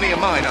open any of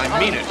mine. I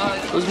mean it.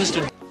 Who's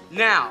Mr.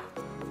 Now,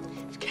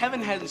 if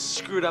Kevin hadn't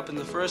screwed up in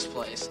the first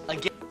place,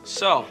 again.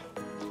 So,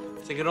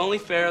 I think it only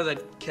fair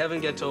that Kevin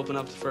get to open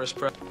up the first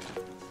present.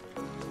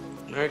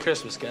 Merry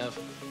Christmas, Kev.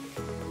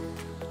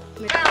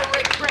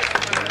 Merry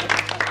Christmas.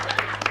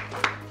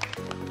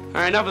 All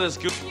right, enough of this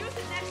goof.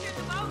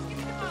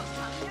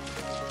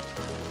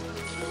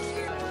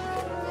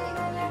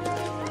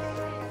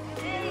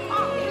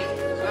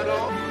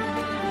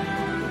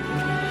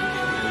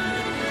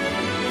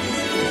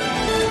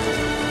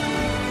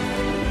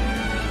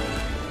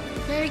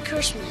 Merry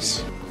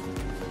Christmas.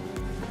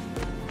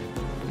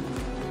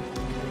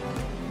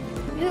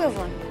 You have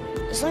one.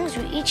 As long as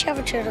we each have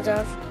a turtle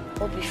dove,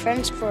 we'll be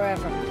friends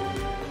forever.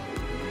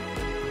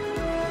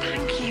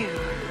 Thank you.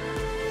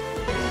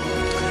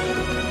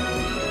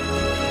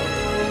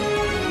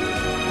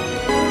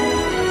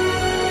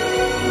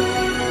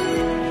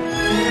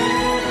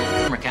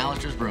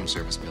 McAllister's broom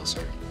service bill,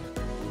 sir.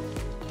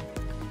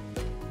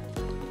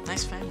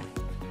 Nice family.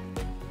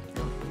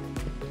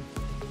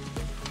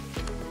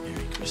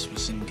 Merry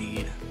Christmas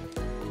indeed.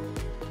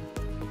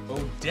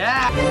 Oh,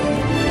 Dad!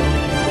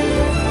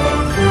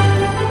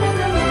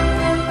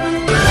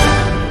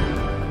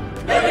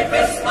 Merry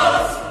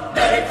Christmas,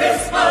 Merry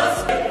Christmas.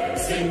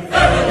 Sing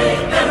merrily,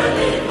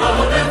 merrily,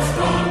 loud and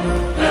strong.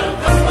 Merry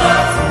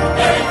Christmas,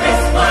 Merry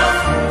Christmas.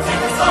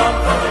 Sing a song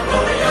from the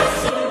glorious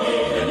city.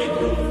 Any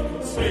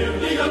groove,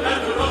 merely a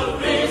matter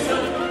of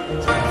reason.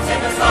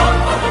 Sing a song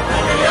from the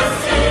glorious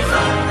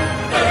season.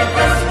 Merry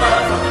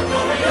Christmas, from the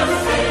glorious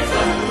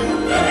season.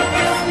 Merry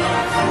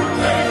Christmas,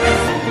 Merry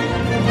Christmas.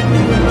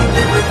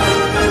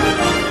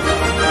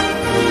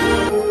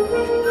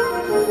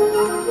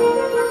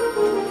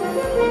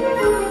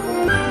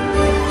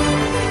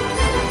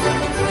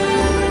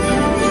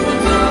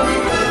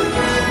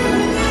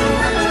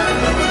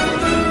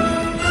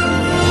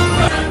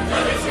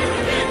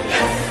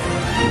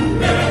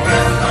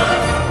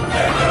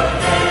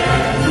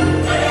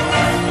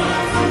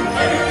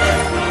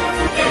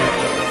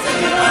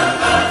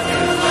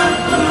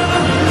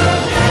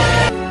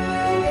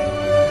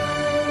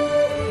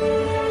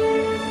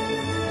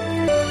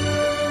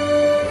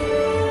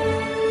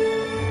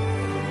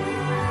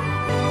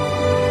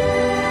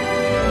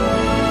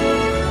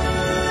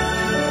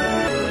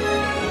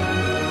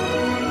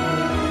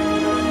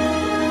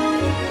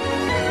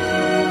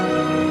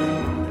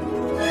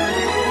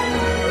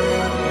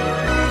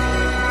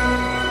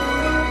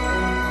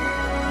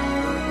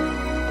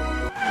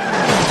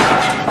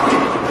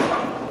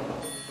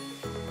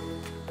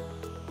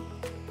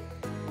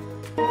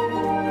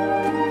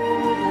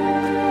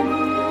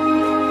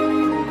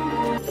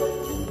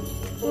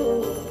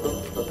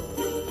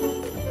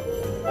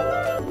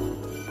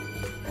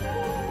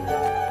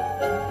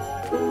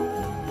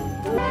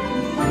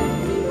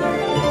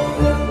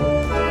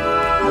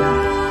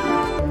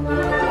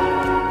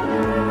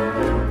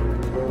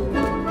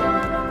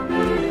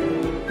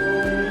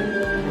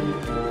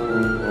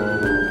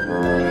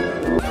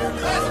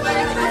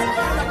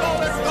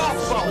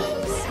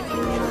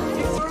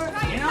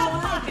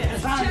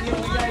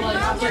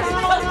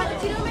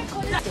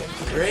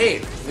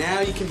 Great. Now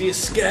you can be a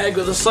skag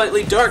with a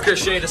slightly darker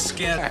shade of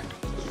skin.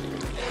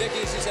 Vicky,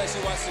 she says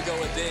she wants to go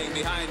with Ding.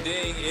 Behind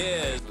Ding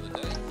is...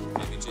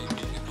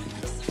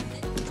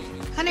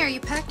 Honey, are you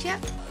packed yet?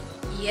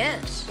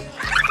 Yes.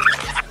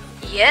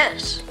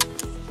 Yes.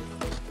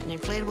 An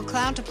inflatable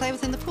clown to play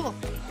with in the pool.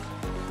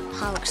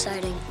 How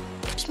exciting.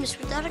 Christmas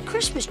without a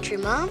Christmas tree,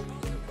 Mom.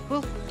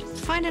 We'll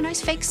find a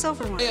nice fake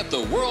silver one. At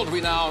the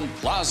world-renowned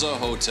Plaza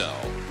Hotel,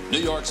 New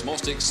York's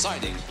most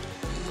exciting...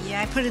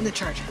 Yeah, I put it in the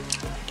charger.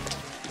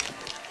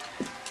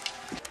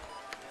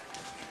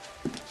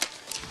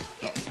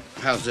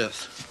 How's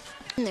this?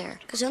 In there,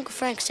 because Uncle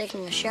Frank's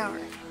taking a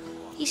shower.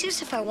 He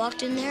says if I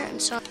walked in there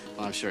and saw...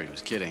 Well, I'm sure he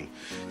was kidding.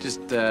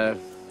 Just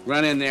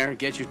run in there,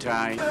 get your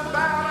tie.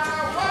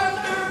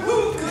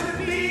 Who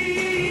could it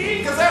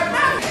be? 'Cause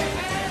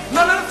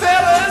none of the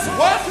fellas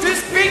want to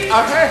speak.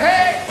 Hey,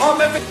 hey, on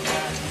the...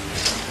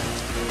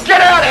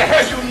 Get out of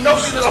here, you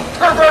nosy little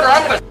pervert, or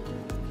I'm gonna...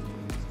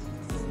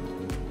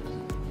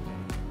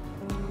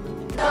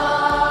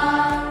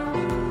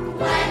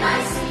 When I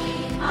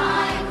see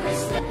my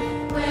Christmas,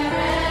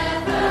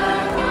 wherever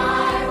I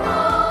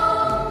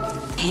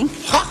roam. Hank?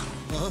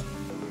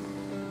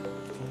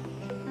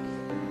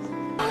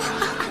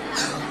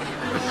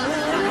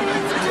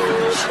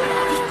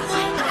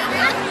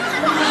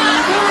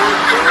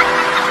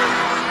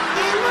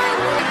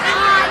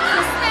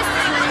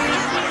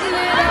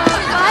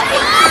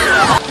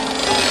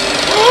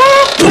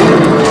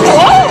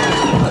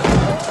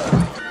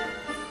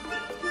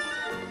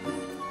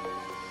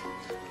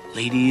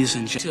 Ladies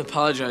and gentlemen, to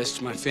apologize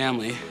to my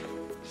family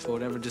for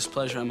whatever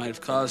displeasure I might have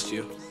caused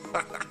you.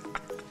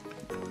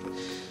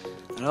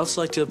 I'd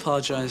also like to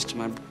apologize to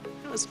my...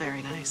 That was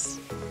very nice.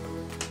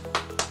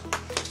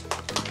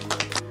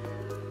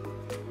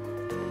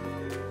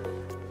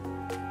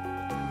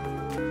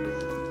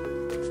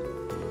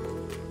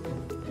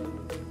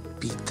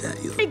 Beat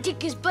that, you... My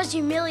dick is Buzz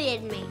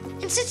humiliated me.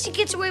 And since he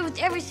gets away with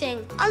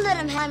everything, I'll let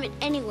him have it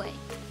anyway.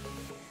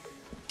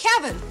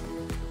 Kevin!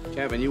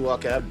 Kevin, you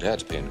walk out.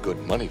 Dad's paying good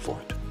money for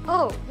it.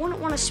 Oh,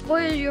 wouldn't want to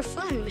spoil your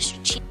fun, Mr.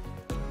 Chief.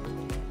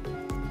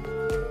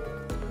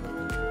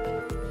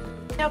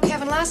 Now,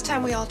 Kevin, last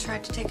time we all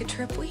tried to take a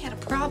trip, we had a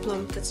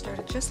problem that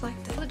started just like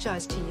that.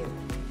 Apologize to you.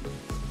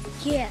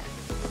 Yeah.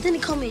 Then he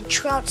called me a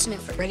trout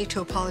sniffer. Ready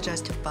to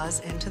apologize to Buzz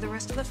and to the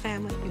rest of the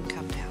family? You can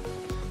come down.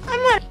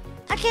 I'm not.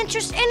 I can't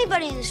trust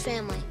anybody in this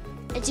family.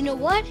 And you know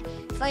what?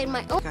 If I had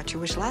my own... Got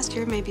your wish last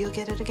year, maybe you'll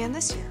get it again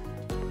this year.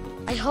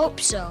 I hope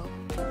so.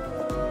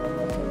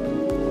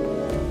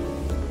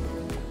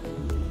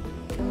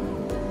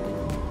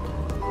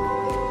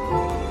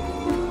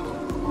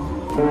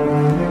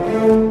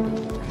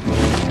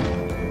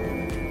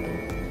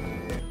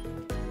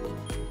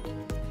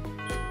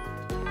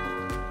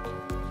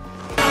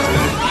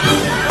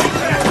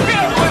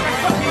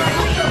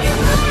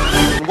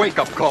 Wake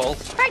up call.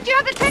 Frank, do you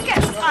have the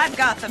tickets? I've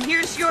got them.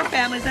 Here's your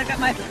families. I've got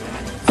my...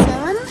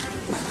 7,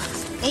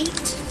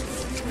 8,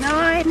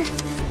 9.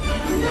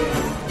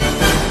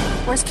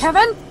 Where's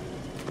Kevin?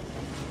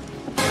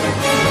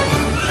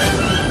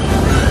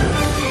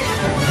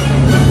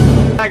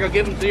 I'll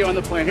give them to you on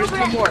the plane. Here's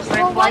 2 more. Same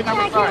Well, why flight can't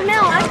I number get 5. him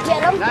now? I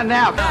get him. Not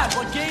now. Buzz,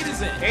 what gate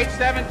is it?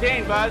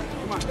 817, Buzz.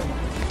 Come on.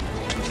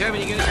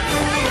 Kevin, you gonna...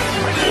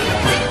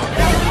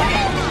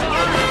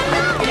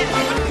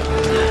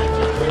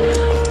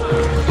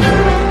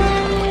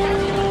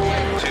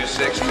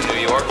 26 to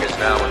New York is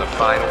now in the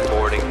final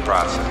boarding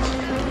process.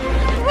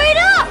 Wait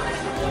up!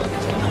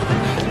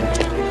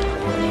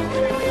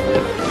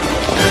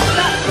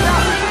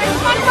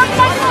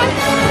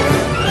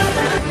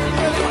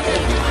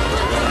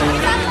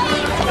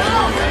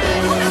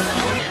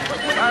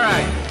 All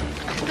right.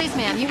 Please,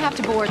 ma'am, you have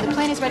to board. The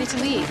plane is ready to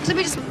leave. So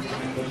we just... Hey,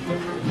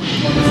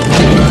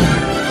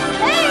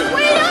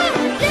 wait up!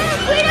 Dad,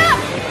 wait up!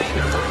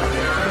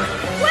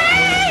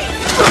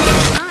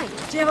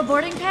 Wait! Do you have a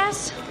boarding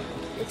pass?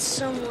 It's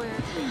somewhere.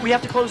 We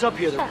have to close up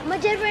here. My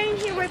dad ran in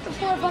here right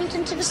before I bumped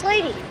into this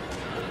lady.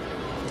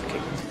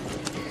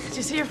 Did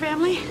you see your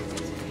family?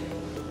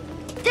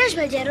 There's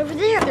my dad over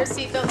there. Their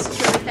seatbelts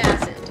securely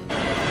fastened.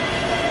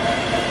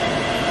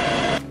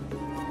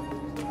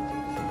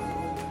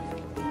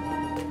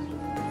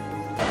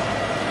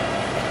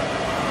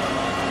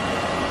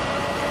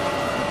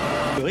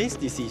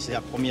 Touriste ici, c'est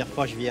la première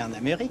fois que je viens en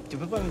Amérique. Tu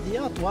peux pas me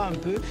dire, toi, un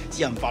peu,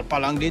 si on ne parle pas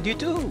l'anglais du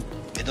tout?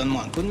 Mais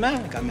donne-moi un coup de main,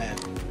 quand même.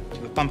 Tu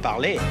peux pas me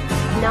parler.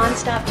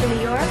 Non-stop to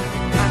New York?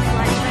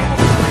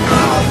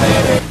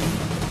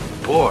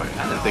 Boy,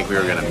 I didn't think we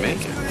were gonna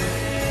make it.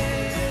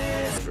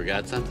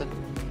 Forgot something?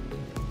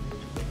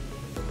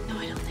 No,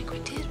 I don't think we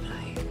did,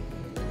 but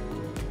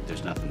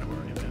There's nothing to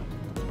worry about.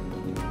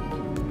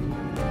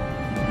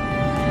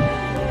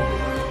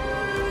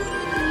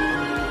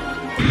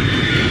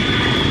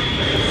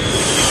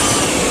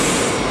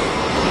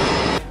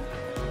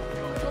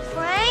 Uncle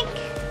Frank?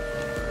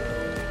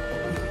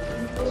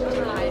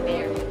 Hi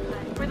there.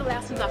 We're the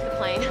last ones off the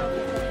plane.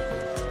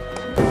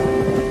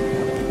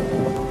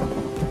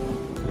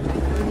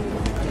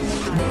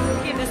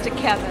 Give this to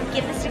Kevin.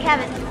 Give this to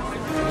Kevin.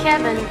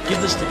 Kevin.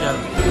 Give this to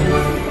Kevin.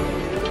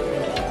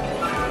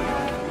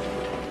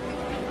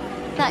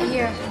 Not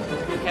here.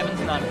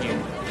 Kevin's not here.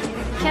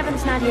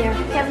 Kevin's not here.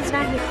 Kevin's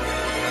not here.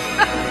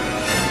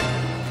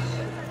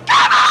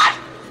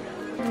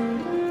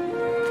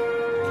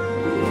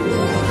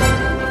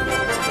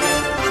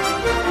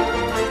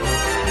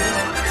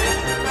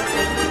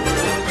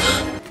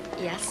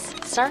 Yes,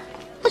 sir?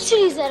 What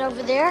city is that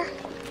over there?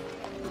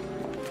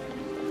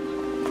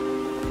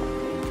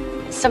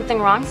 Something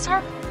wrong,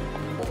 sir?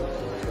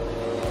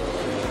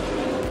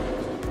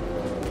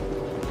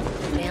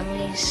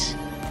 Families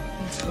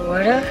in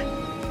Florida?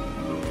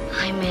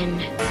 I'm in.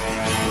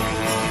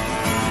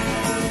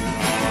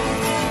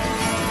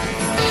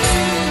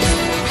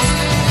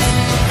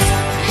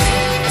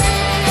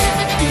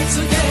 It's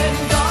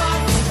getting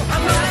dark.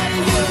 I'm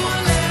writing you a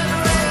letter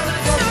and I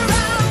go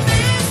around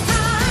this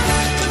time.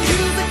 The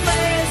music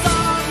plays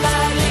on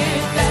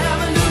 90th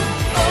Avenue.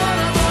 All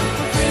I want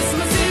for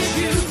Christmas is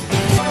you.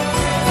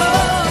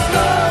 Oh,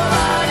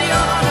 nobody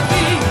ought to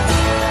be.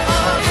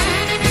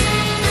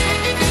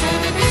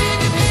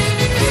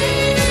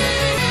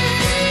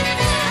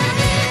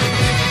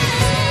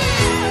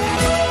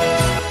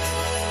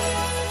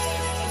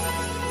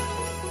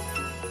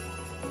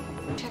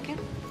 check in?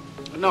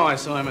 No, I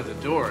saw him at the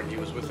door. He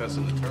was with us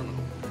in the terminal.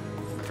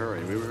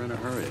 Hurry. We were in a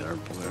hurry.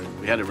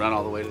 We had to run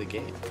all the way to the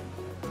gate.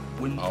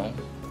 Home?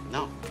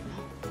 No.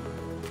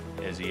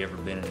 Has he ever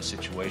been in a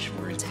situation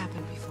where It's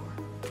happened before.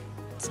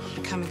 It's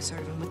becoming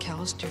sort of a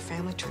McAllister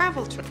family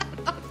travel trip.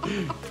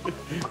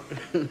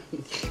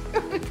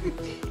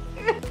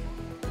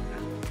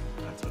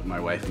 That's what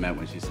my wife meant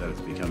when she said it's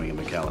becoming a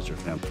McAllister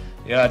family.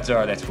 The odds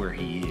are that's where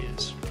he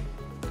is.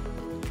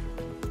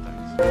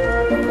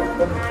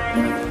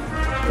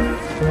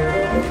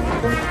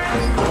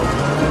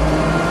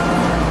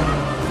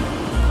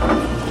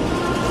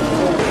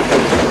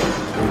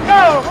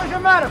 Yo, what's the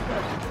matter?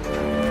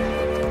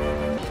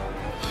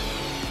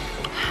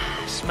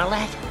 Smell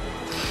that?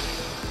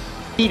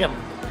 Freedom,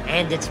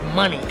 and it's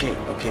money.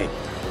 Okay.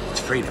 It's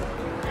freedom.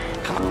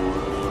 Come on.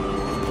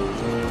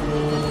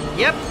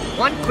 Yep,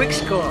 one quick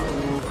score.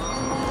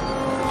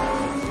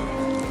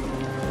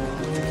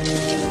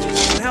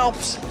 It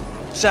helps.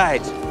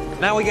 Besides,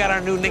 now we got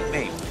our new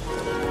nickname.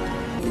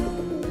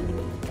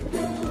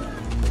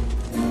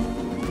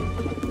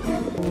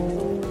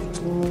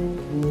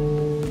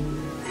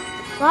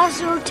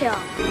 Plaza Hotel.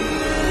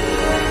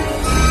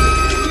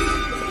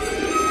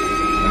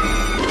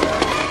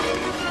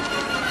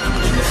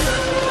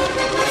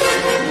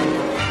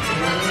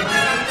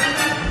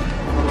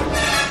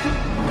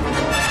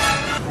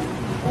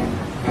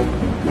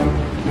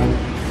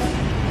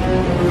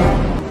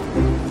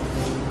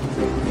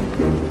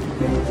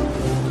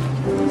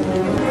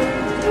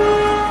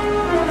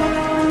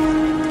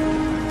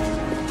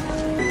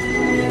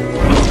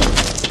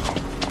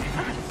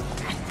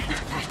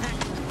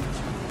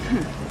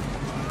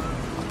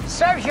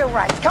 Serves you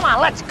right. Come on,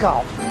 let's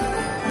go.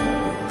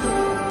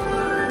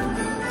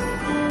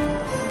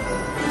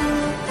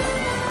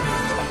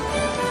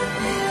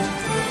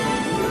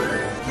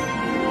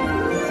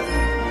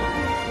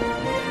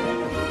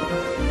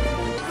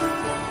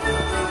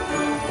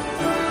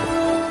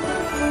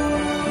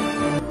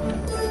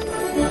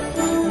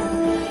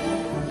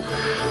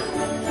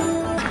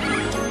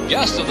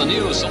 Guests of the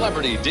new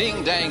Celebrity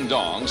Ding Dang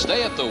Dong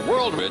stay at the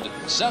World Rid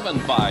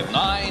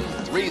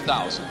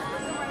 759-3000.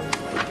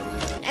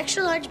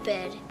 Extra large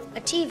bed,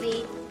 a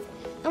TV,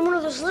 and one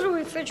of those little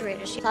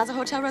refrigerators. Plaza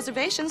Hotel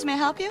reservations, may I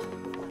help you?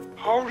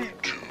 Howdy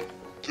do.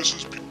 This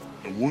is me.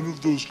 And one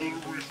of those little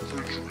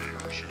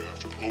refrigerators you have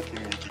to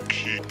open with a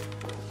key.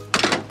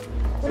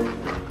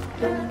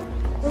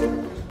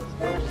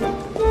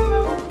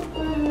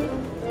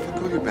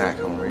 Go get back,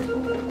 Henry.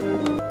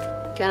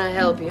 Can I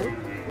help you?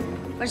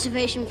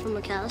 Reservation for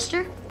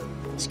McAllister?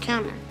 This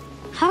counter.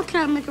 How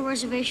can I make a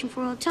reservation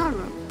for a hotel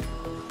room?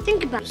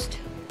 Think about it.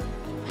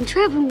 I'm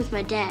traveling with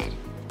my dad.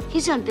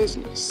 He's on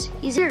business.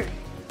 He's here.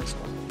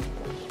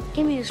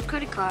 Gave me his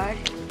credit card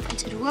and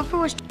said whoever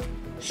was...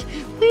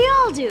 We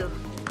all do.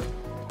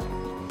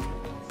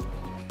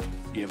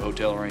 You have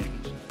hotel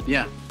arrangements?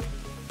 Yeah.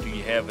 Do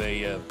you have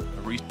a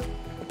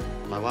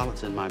My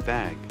wallet's in my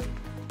bag.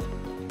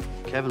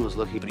 Kevin was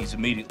looking... But he's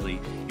immediately...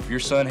 If your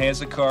son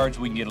has the cards,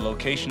 we can get a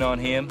location on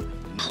him.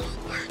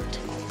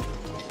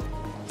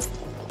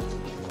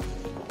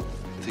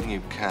 Think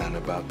you can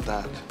about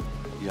that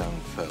young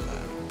fella.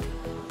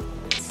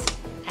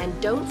 And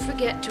don't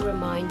forget to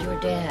remind your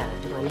dad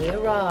when he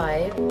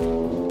arrives.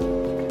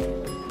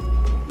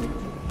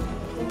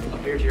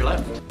 Up here to your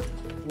left.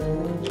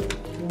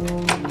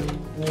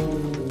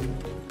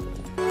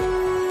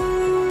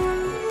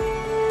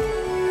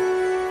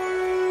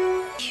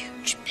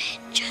 Huge bed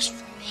just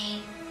for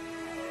me.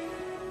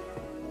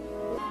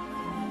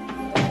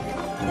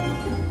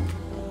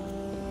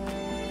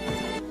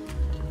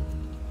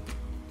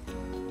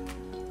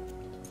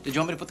 Did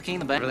you want me to put the key in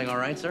the bag? Everything all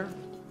right, sir?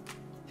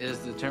 Is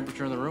the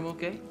temperature in the room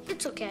okay?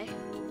 It's okay.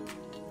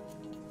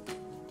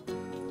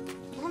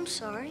 Oh, I'm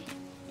sorry.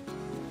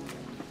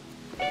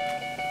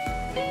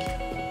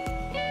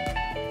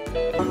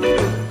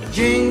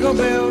 Jingle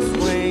bells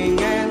swing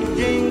and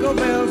jingle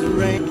bells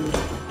ring.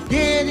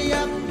 Giddy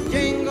up,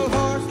 jingle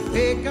horse,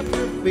 pick up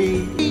your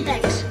feet.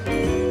 Thanks.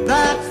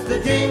 That's the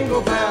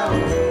jingle bell.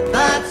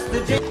 That's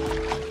the jingle.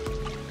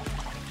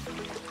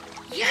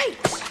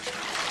 Yikes!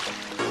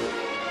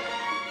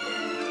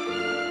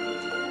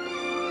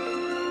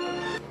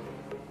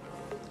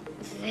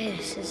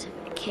 This is a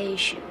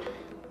vacation.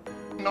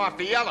 Off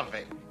the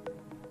elevator.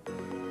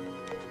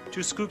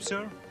 2 scoops,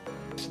 sir?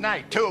 It's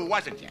night, too,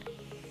 wasn't you?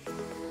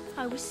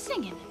 I was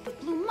singing at the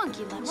Blue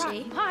Monkey last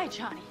night. Hi,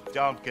 Johnny.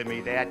 Don't give me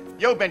that.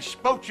 You've been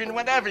spooching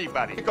with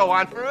everybody. You go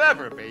on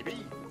forever, baby.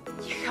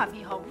 You got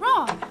me all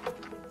wrong.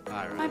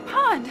 All right. My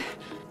pond.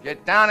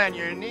 Get down on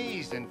your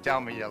knees and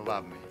tell me you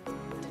love me.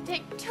 To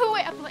take 2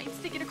 airplanes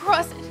to get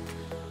across it.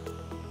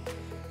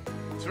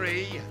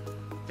 3,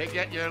 to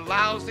get your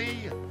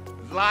lousy,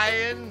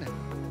 lying.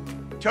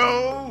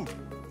 2.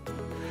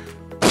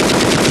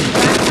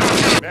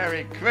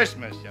 Merry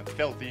Christmas, you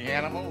filthy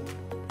animal.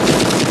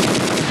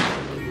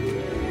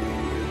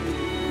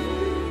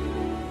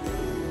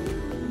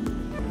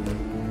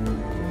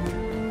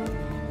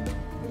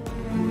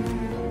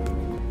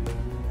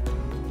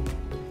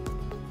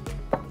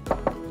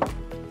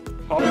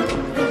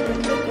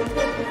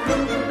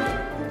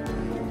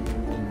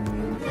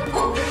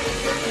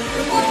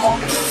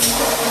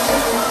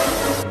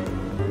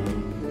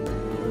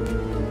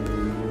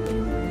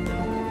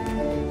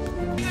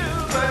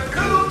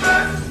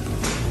 Coolness.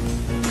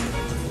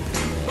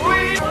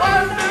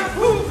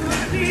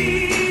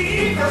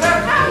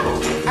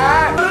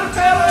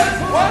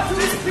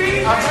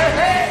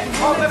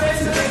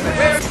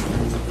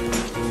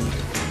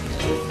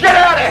 Get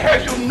out of here,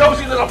 you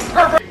nosy little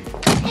pervert!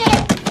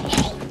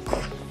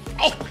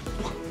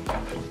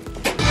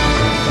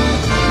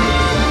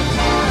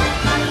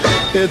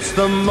 It's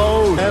the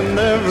mode, and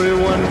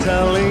everyone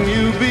telling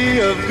you be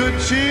of good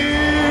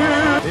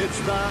cheer. It's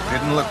the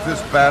Didn't look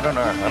this bad on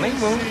our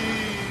honeymoon.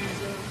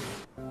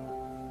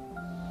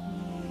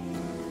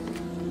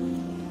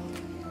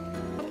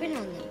 I've been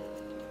on them.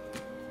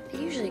 They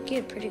usually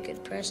give pretty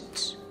good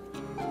presents.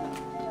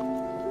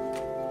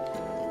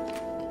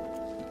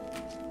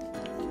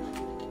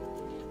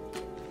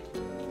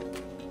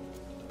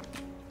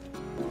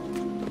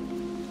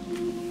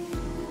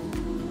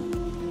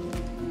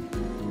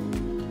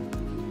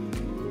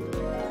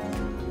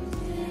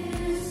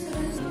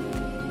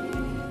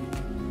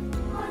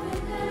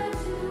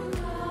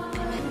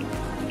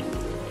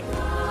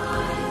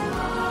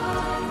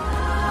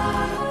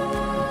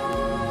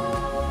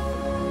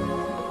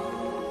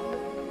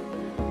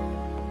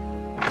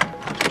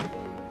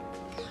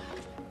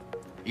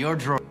 Your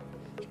drawer.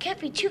 You can't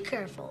be too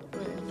careful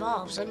when it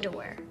involves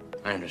underwear.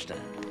 I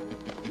understand.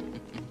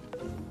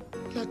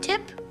 No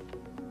tip?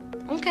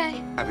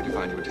 Okay. Happy to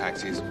find you a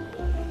taxis.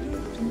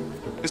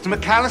 Mr.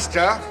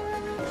 McAllister!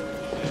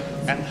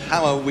 And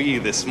how are we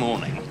this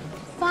morning?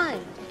 Fine.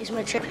 Is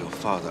my trip Your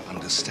father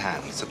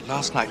understands that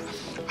last night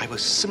I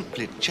was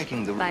simply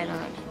checking the... right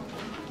on?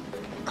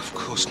 Of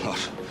course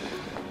not.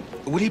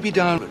 Will he be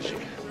down?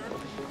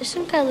 If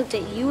some guy looked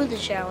at you in the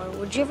shower,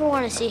 would you ever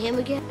want to see him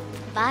again?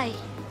 Bye.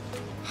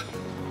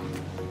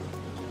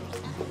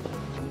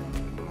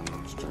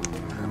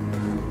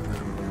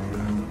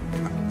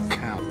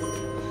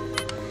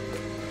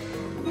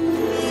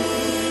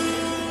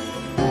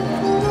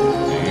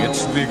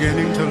 It's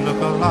beginning to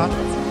look a lot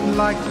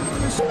like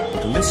Christmas,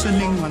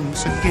 glistening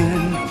once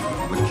again,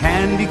 with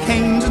candy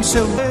canes and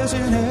silvers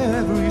in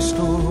every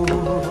store.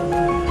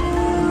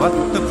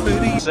 But the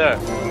pretty... Sir.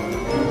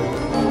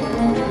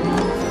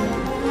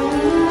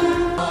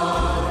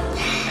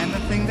 And the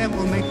thing that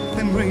will make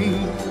them ring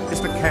is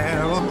the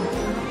carol.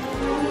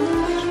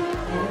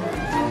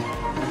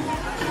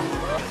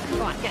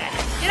 Come on, get out of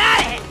here. Get out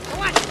of here.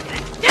 Come on,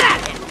 get out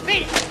of here.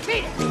 Beat it.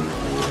 Beat it.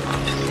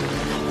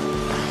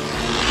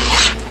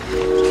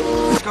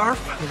 Scarf?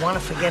 You want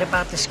to forget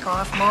about the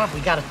scarf, Marv?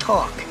 We got to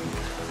talk.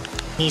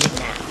 Need it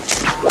now.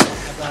 How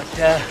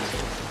about,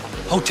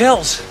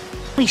 hotels?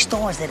 Three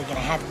stores that are going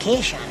to have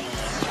cash on it.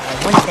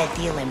 When's that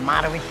deal in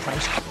moderate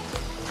price?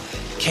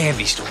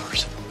 Candy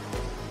stores.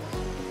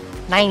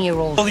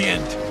 9-year-old.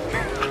 Brilliant.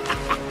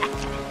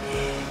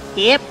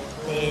 Yep,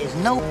 there's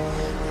no...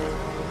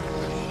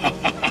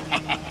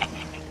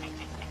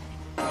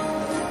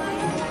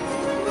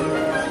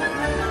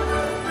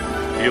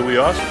 Here we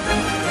are.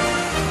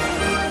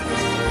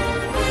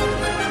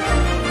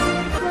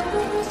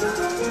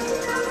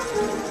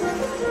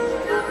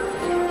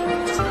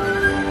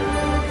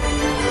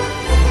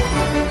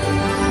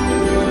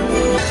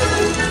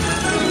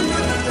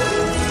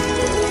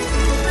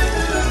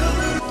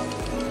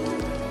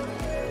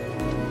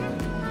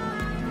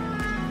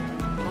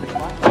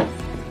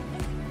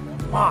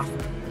 Marv,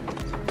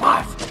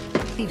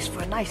 leaves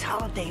for a nice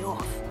holiday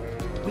off.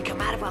 We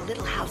come out of our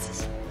little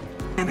houses.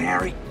 And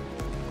Harry.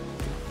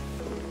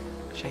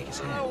 Shake his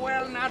hand. Oh,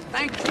 well, now,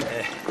 thank you.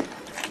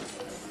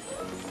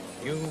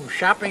 You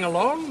shopping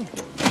alone?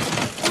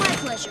 My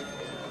pleasure.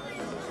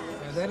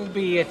 That'll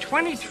be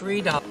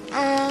 $23.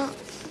 I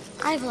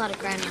have a lot of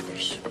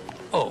grandmothers.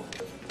 Oh.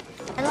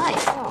 I like.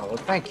 Oh, well,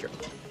 thank you.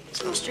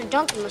 This Mr.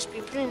 Duncan must be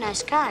a pretty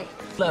nice guy.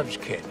 Loves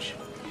kids.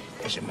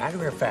 As a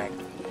matter of fact,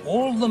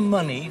 all the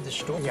money the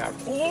store got,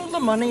 all the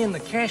money in the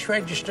cash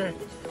register,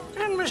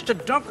 and Mr.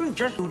 Duncan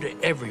just do to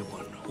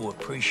everyone who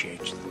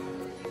appreciates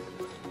them.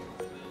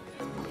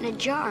 In a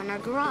jar in our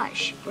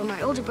garage, where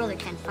my older brother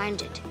can't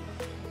find it.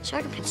 So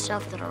I can put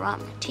stuff that'll rot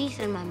my teeth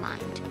and my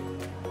mind.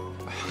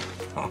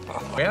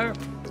 Well,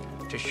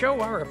 to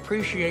show our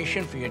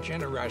appreciation for your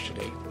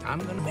generosity, I'm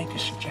going to make a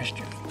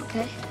suggestion.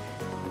 Okay.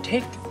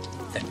 Take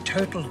the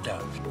turtle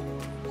dove,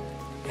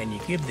 and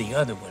you give the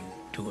other one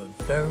to a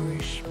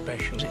very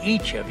special...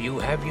 Each of you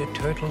have your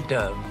turtle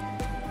dove.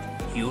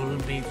 You'll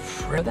be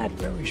for that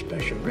very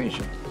special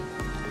reason.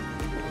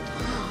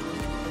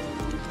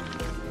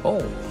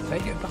 Oh,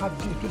 thank you.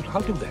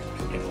 I'll do that.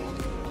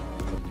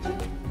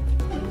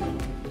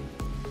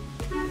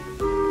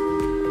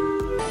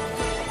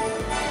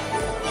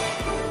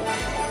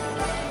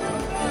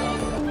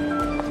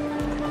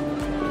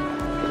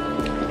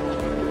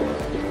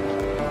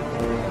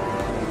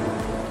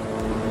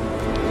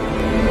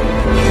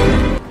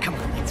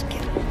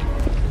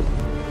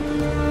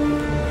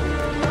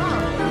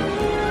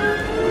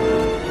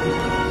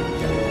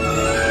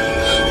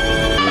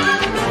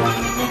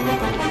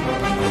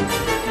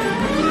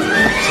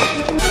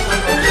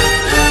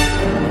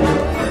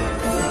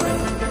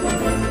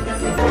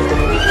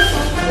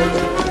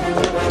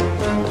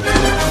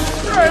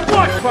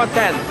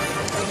 Then.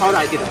 All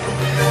right, get up.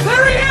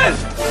 There he is!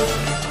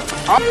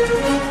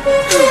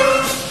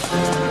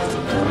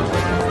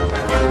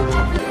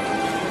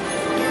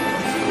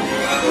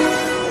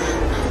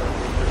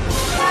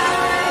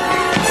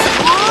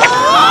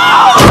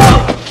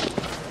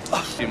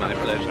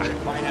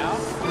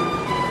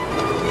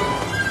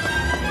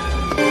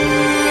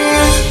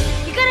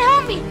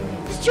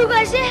 There's two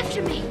guys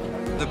after me.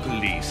 The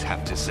police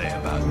have to say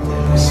about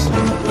this?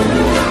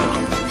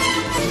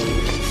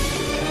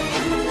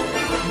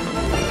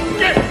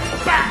 Get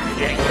back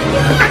here!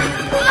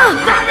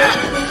 Grab it!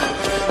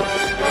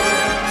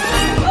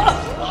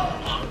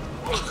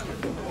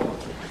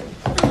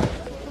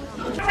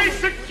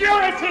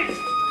 Security!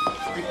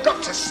 We've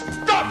got to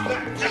stop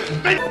that!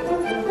 I've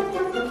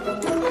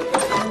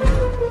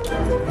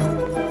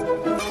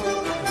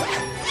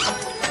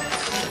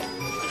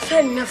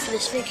had enough of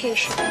this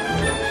vacation.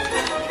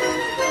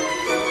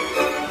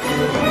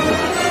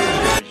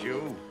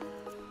 You.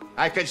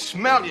 I could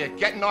smell you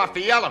getting off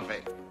the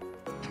elevator.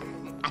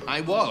 I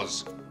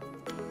was.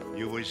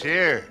 You was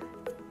here.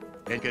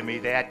 Think of me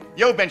that.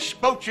 You've been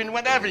spooching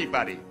with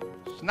everybody.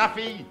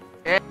 Snuffy.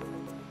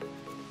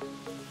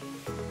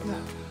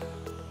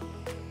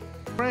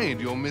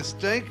 Afraid you're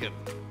mistaken.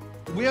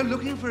 We're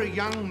looking for a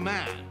young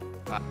man.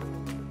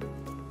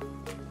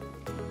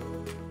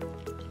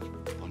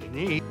 What do you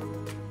need?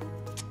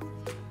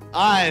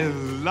 I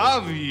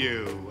love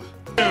you.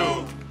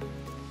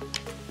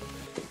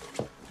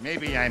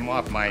 Maybe I'm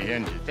off my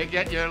hinges. To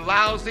get your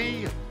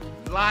lousy,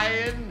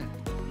 lying,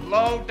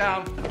 low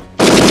down.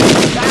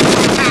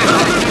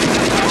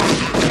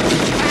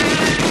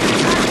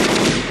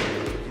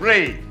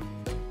 Read.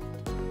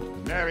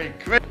 Merry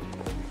Christmas.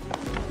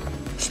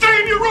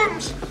 Stay in your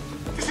rooms!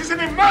 This is an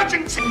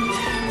emergency!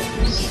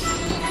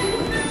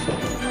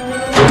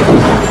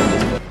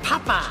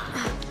 Papa!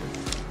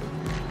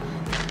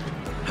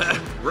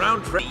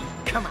 Round trip.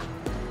 Come on.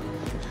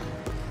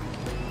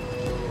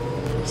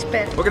 It's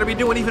better. We're gonna be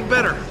doing even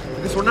better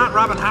because we're not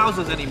robbing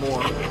houses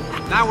anymore.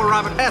 Now we're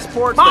robbing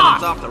passports, Ma!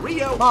 tickets off the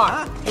Rio.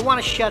 Ma, you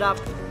want to shut up?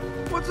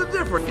 What's the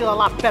difference? Feel a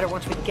lot better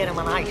once we get him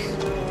on ice.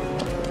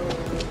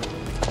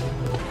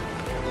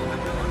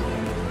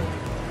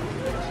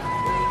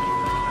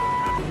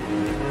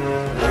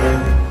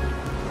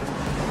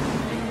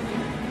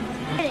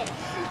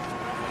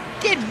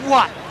 Did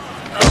what?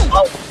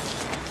 Oh!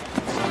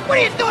 What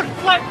are you doing,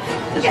 Flint?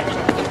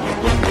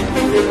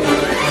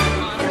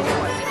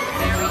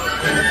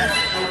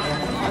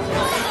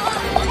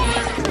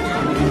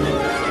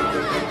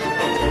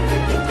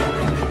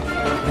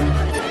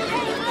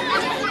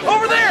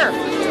 Over there!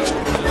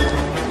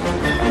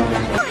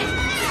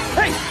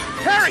 Hey,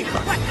 Harry!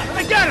 What?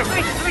 I got him!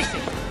 Let me see.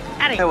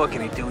 Harry. Hey, what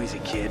can he do? He's a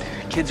kid.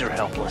 Kids are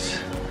helpless.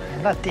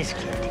 Not this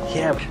kid.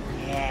 Yeah, but...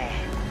 Yeah.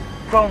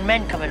 Grown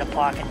men come in the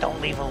park and don't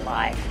leave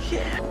alive.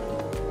 Yeah.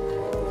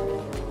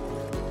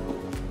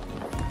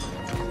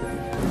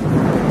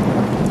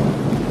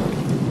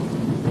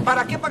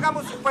 ¿Para qué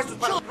pagamos impuestos?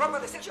 ¿Para ropa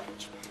de sexo?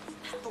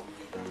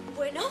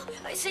 Bueno,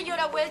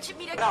 señora Welch,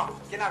 mira... No,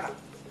 ¿quién habla?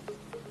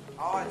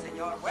 Oh, el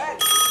señor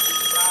Welch.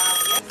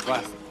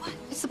 What?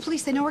 It's the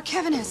police. They know where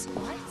Kevin is.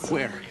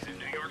 Where?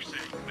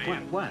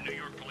 What?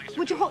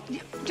 Would you hold...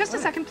 Just a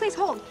second, please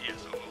hold.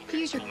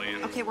 Use your...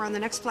 Okay, we're on the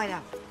next flight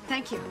out.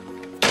 Thank you.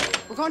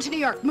 We're going to New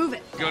York. Move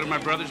it. Go to my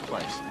brother's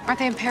place. Aren't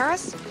they in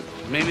Paris?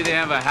 Maybe they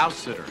have a house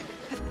sitter.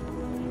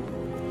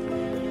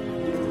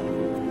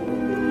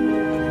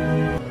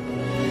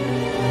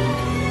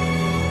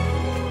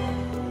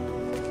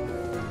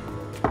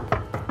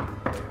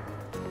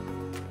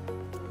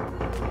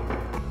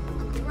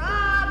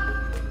 Rob!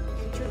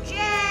 Enter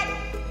jet!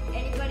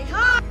 Anybody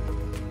home?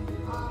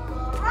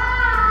 Uncle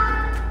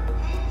Rob!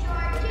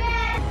 Enter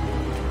jet!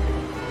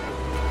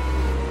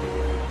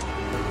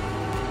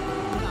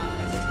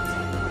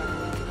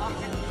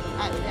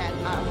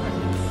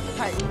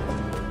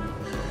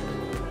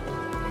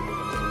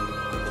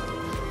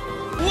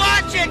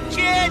 Watch it,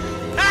 kid!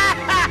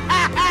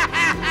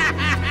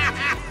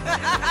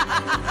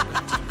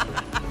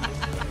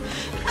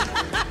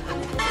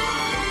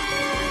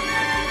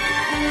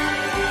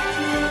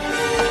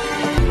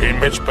 Ain't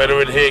much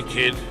better in here,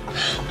 kid.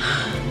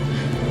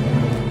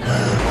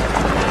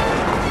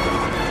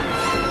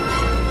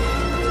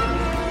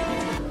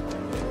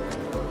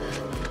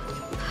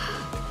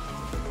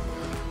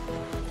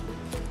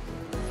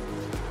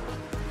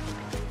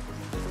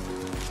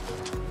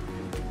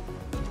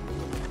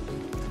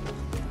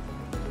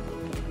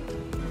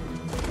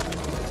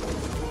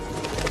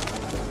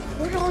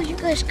 Where'd all you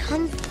guys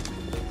come from?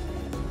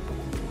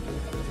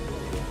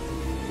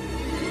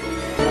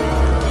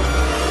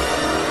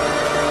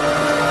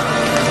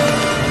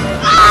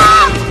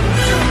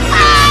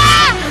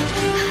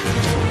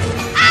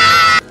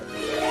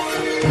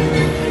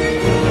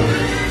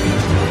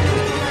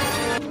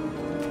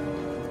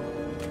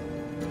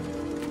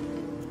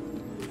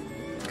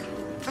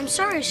 I'm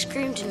sorry I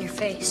screamed in your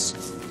face.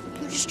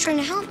 I'm just trying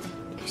to help.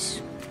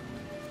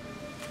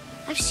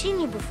 I've seen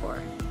you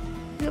before.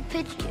 You'll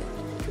pitch you.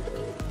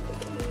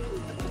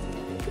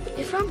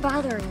 If I'm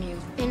bothering you,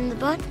 in the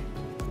butt?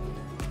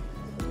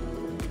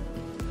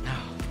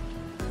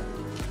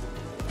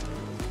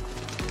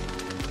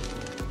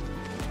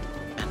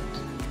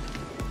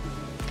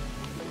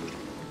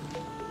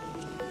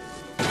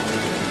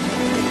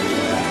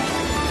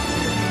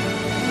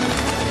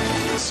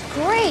 It's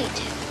great.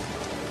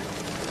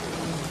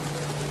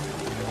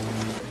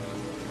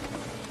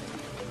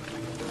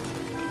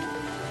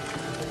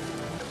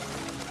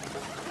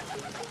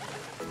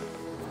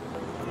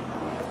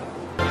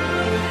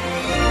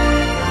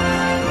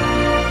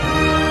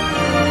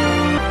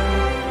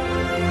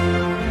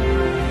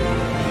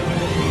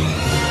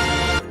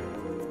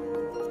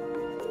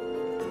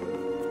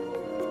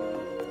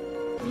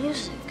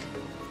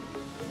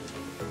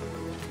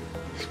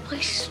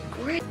 place is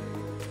great.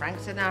 Frank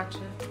Sinatra,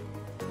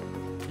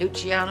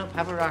 Luciano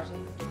Pavarotti.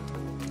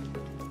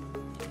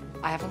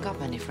 I haven't got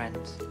many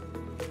friends.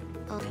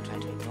 They try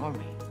to ignore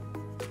me.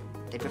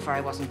 They prefer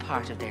I wasn't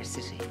part of their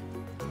city.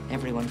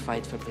 Everyone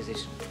fights for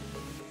position.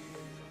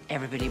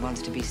 Everybody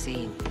wants to be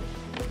seen.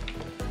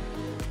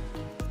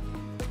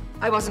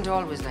 I wasn't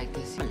always like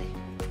this.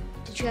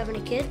 Did you have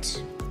any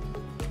kids?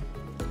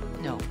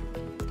 No,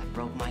 that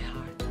broke my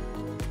heart.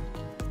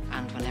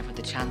 And whenever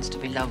the chance to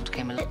be loved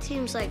came along, It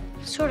seems like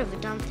sort of a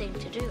dumb thing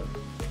to do.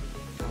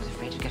 I was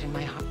afraid of getting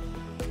my heart.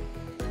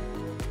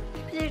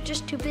 Maybe they're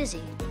just too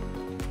busy.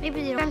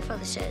 Maybe their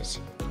grandfather says,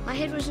 my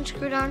head wasn't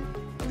screwed on,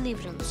 I'd leave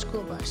it on the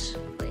school bus.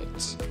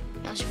 Wait,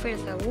 I was afraid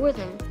if I wore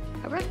them,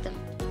 I'd wreck them.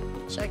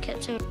 So I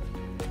kept saying,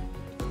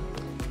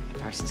 A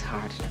person's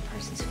heart and a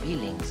person's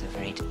feelings are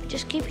very...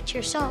 just keep it to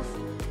yourself.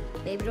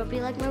 Maybe it'll be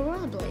like my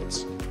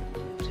rollerblades.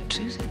 There's a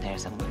truth in there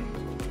somewhere.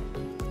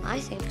 I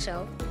think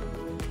so.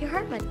 You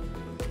hurt my...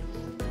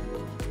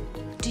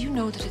 Do you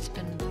know that it's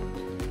been...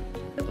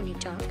 But when you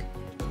talk,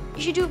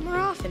 you should do it more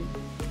often.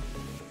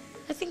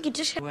 I think you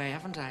just... Way,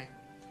 haven't I?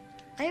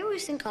 I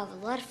always think I'll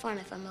have a lot of fun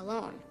if I'm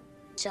alone.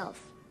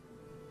 Self.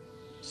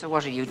 So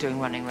what are you doing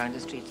running around the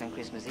streets on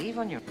Christmas Eve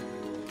on your...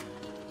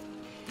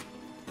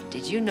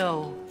 Did you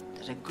know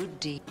that a good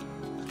deed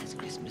is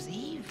Christmas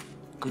Eve?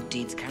 Good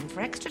deeds count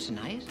for extra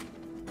tonight.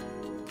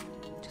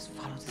 Just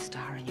follow the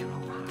star in your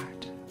own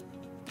heart.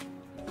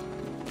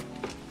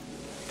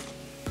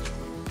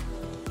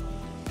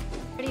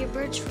 What are your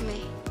birds for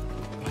me?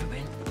 I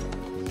will.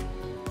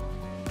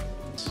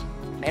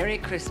 Merry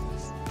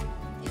Christmas.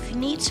 If you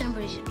need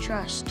somebody to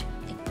trust,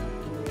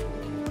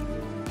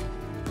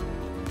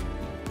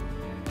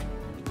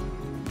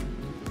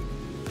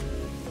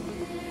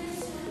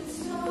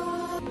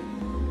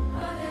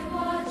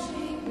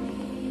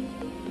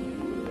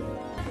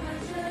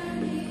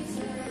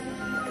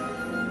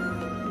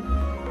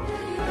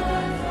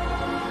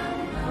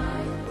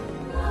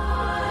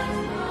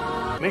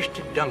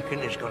 Mr. Duncan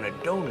is going to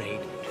donate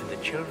to the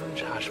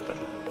Children's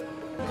Hospital.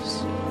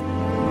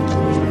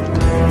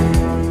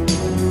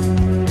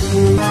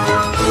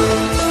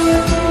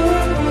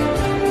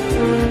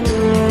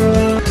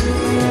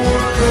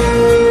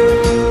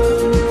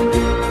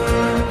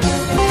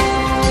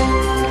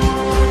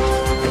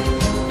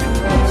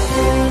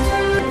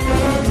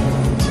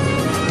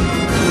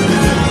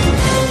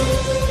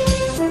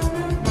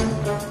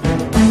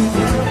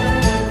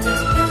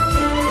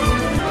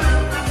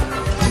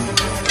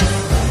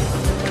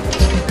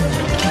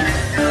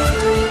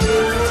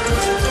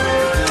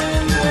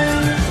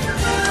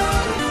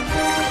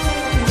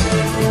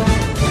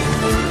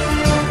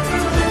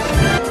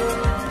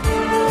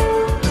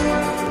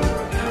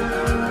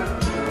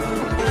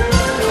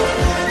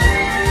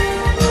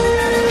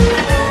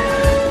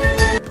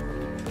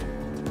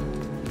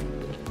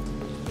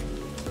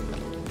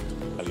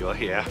 You're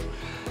here.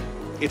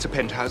 It's a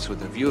penthouse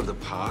with a view of the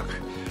park.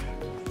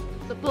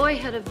 The boy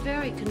had a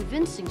very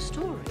convincing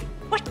story.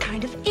 What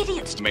kind of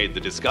idiots Made the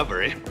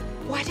discovery.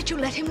 Why did you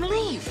let him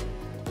leave?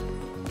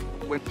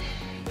 When...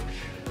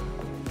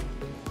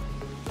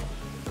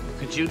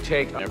 Could you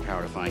take their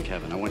power to find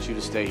Kevin? I want you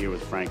to stay here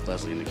with Frank,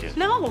 Leslie, and the kids.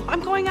 No,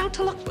 I'm going out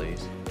to look.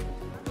 Please.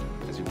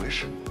 As you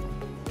wish.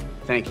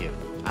 Thank you.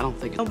 I don't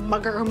think... No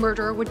mugger or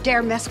murderer would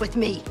dare mess with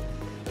me.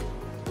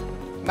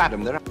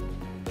 Madam, there are...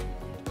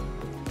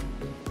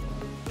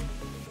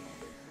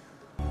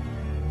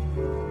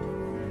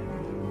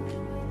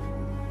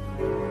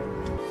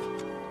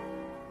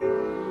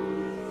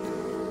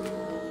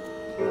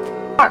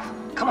 Marv,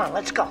 come on,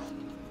 let's go.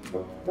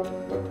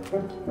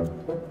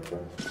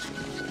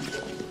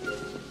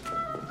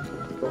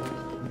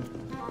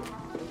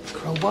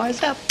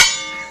 Crowbar's up.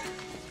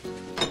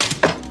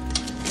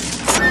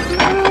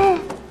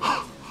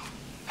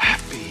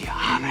 Happy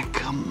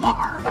Hanukkah,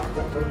 Marv.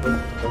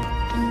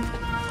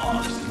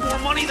 Oh, this is more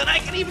money than I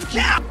can even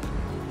count.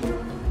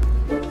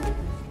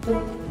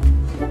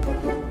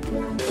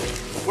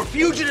 We're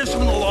fugitives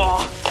from the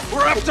law.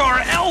 We're up to our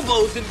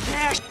elbows in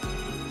cash.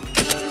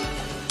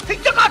 He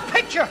took our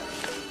picture.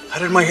 How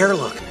did my hair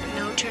look?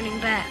 no turning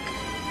back.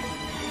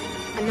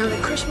 Another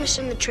Christmas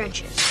in the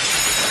trenches.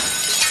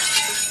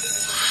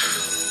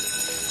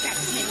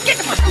 Get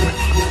the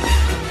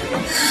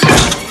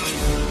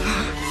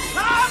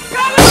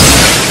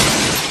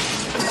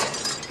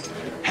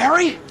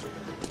Harry?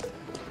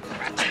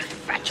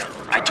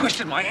 I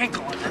twisted my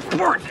ankle on that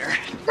board there.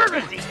 Where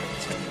is he?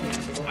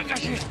 I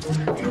got you.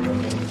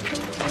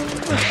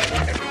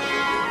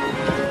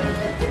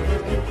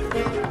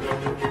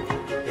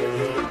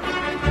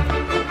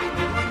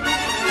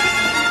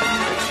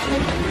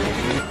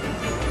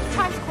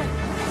 Time's quick.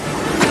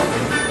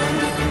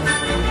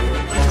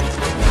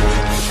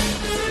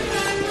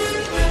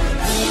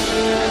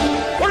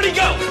 Where'd he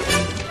go?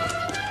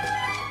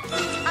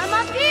 I'm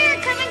up here.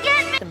 Come and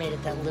get me. Made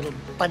it that little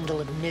bundle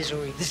of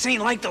misery. This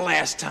ain't like the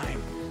last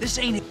time. This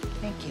ain't...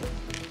 Thank you.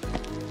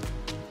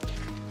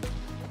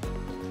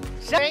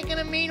 So ain't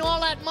gonna mean all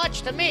that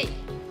much to me.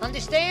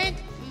 Understand?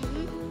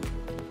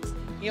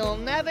 You'll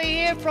never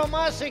hear from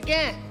us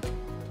again.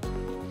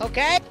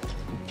 okay?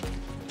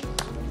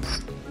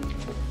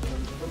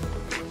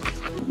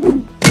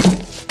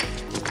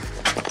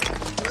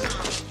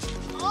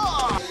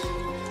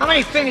 How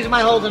many fingers am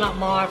I holding up,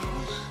 Marv?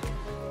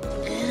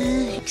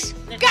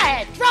 Go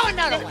ahead, throw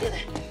another one.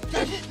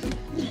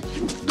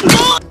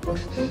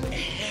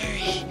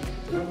 Harry.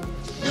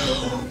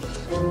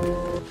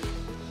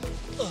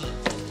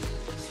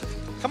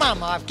 Come on,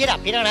 Marv, get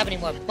up. You don't have any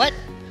more. What?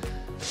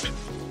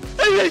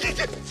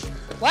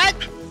 What?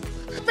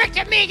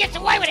 Victor me gets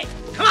away with it.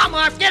 Come on,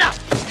 Marv, get up.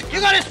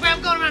 You go this way,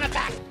 I'm going around the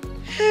back.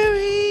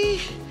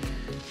 Harry.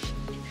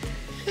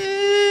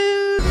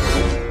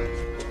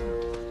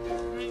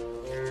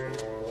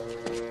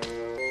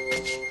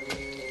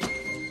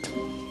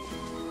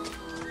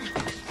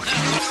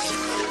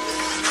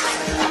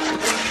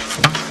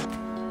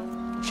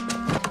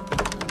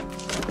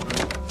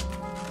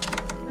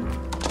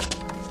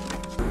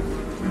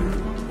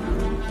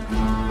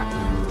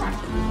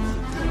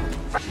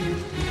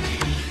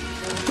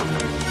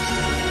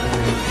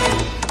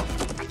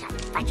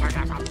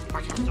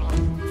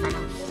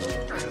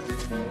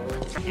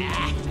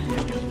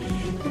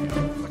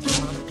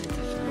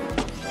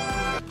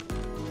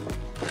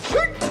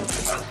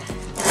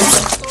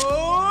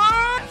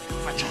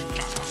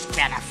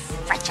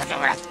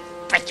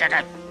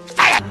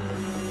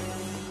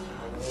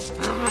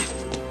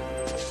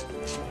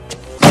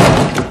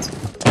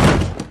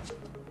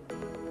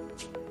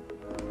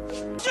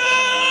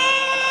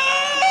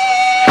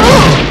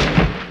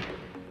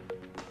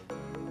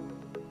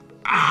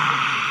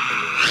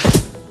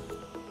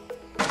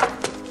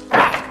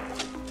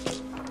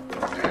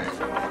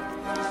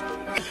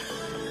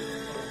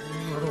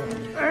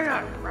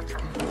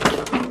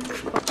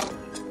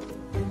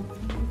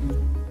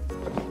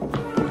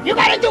 You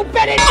gotta do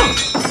better.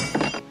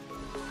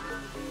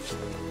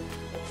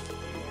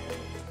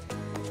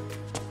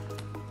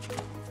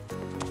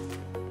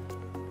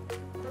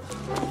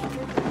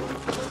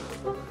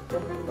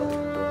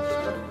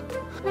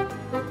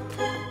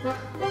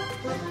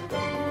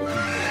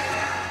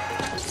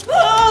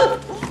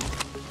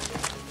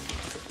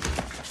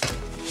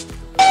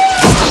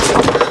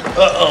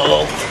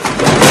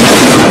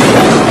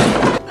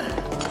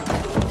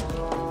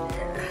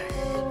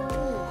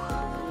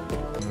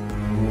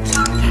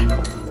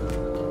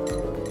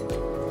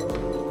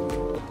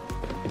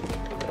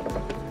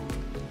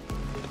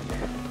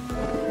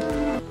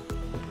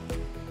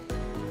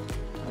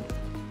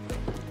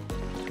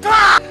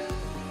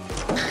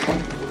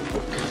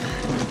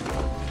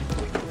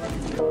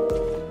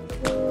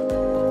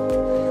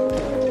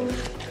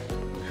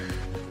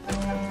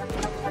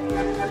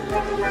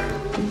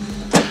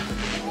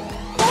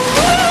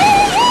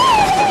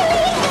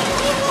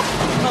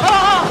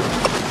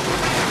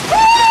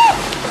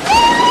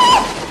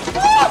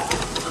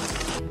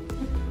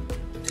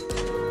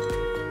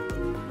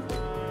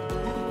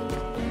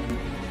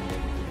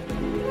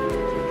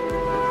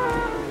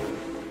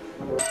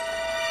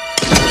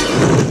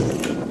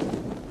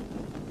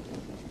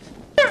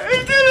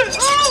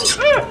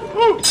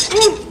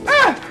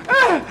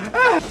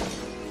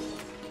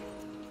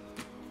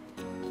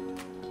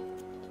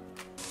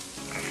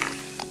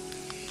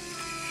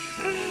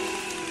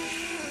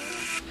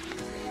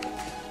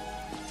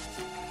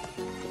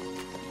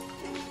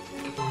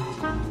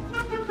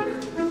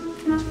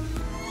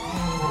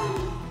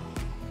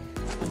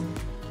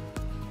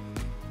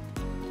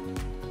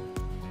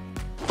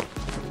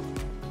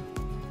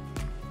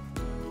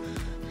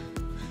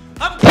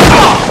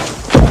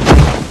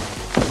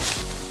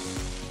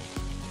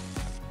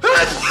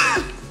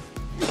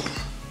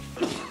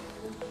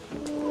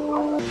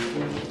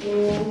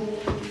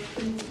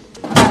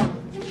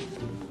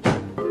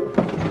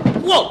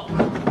 Whoa!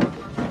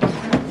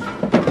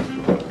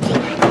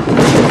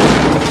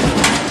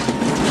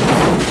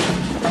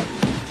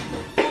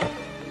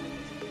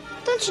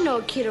 Don't you know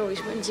a kid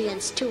always wins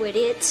against two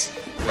idiots?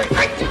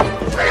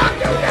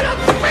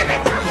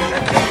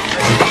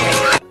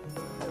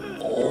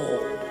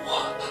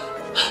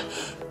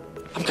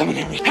 I'm coming,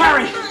 Henry.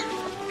 Harry!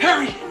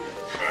 Harry!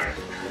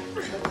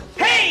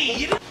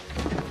 Hey!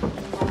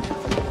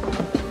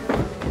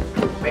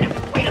 Wait a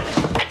minute.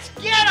 Let's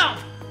get him!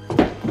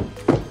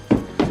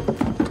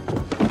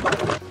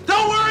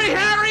 Don't worry,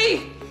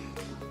 Harry!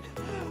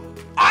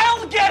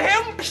 I'll get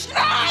him!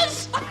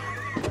 Schnoz!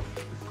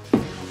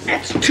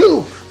 That's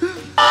two.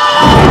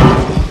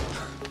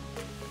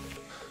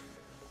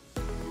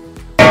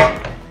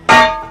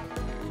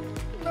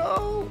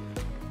 No.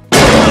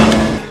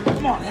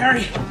 Come on,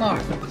 Harry.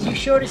 Marv, you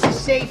sure this is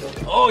safe?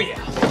 Oh, yeah.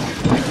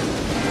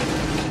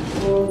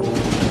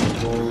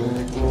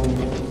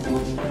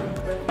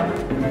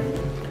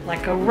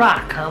 Like a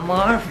rock, huh,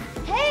 Marv?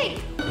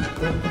 Hey!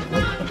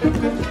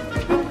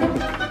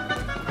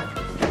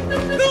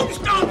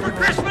 Tombstone for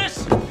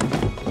Christmas!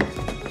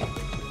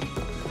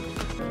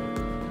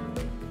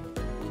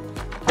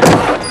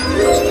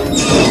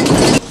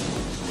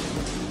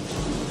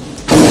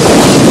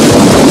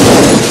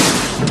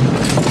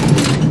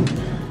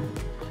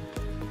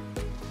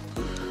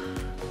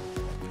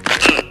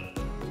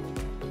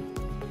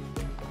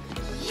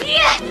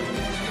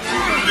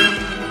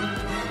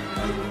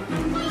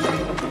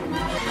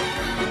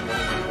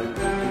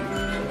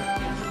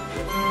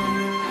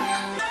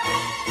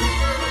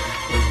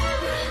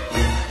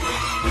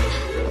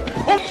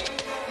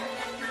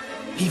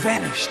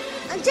 vanished.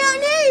 I'm down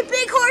here, you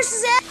big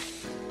horse's head.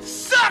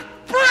 Suck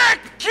brick,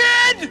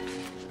 kid!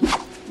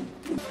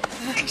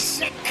 I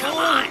said, come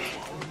on.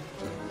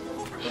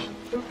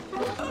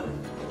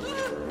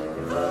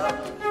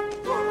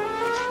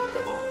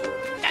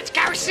 That's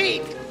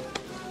kerosene.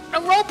 The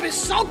rope is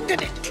soaked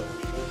in it.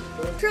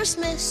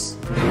 Christmas.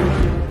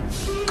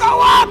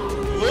 Go up!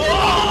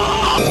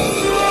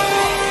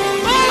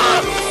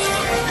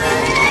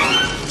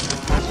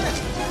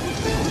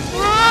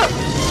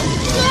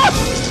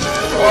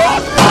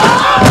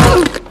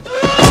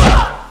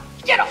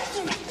 Get off!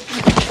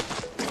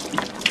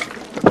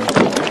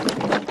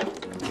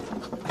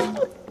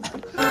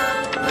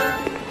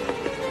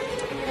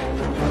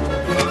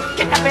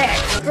 Get the bag!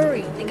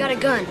 Hurry, they got a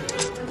gun.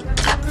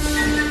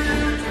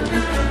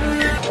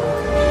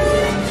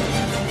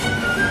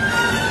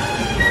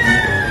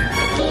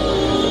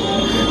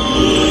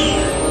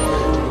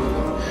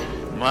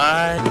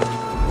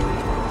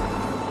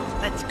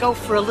 Let's go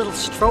for a little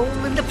stroll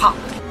in the park.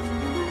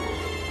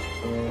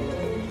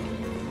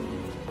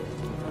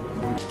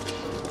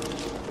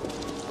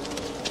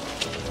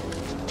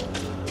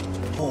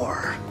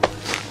 Or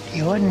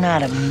you ought not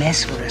to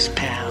mess with us,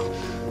 pal.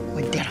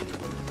 We're dead.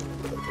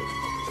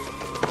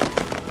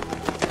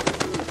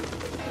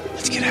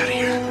 Let's get out of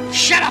here.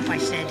 Shut up, I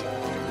said.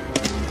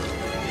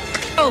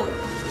 Oh,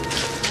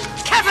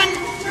 Kevin,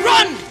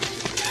 run!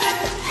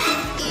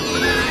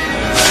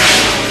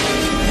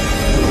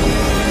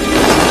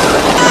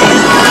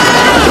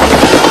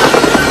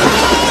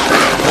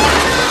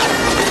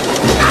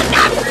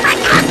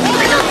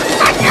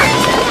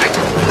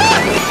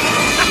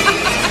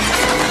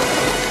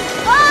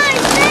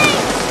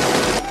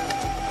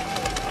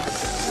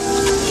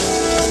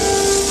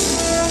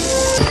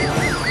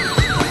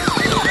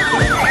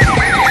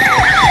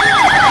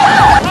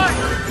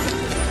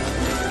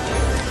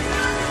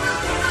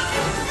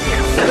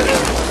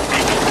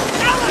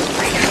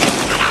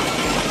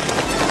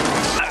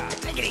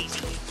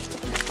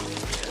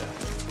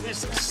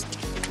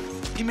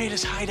 He made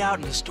us hide out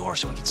in the store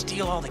so we could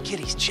steal all the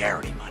kiddies'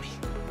 charity money.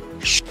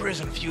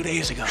 Prison a few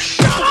days ago.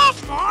 Shut up,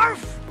 Marv!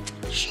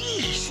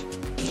 Jeez!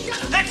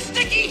 That's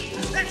sticky!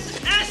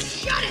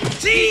 Shut it!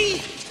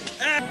 See?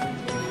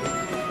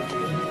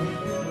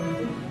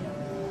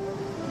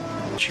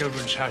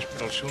 Children's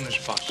Hospital as soon as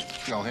possible.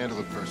 I'll handle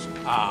it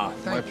personally. Ah,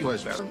 thank you.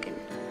 Duncan,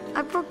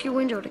 I broke your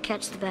window to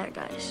catch the bad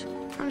guys.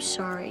 I'm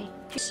sorry.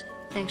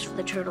 Thanks for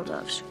the turtle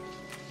doves.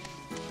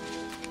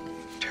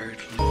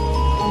 Turtle.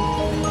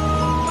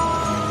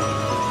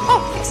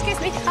 Oh, excuse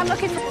me. I'm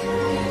looking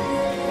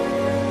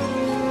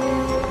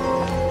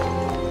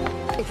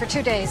for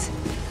 2 days.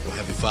 Well,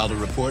 have you filed a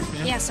report,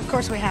 ma'am? Yes, of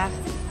course we have.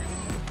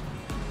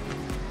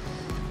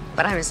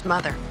 But I'm his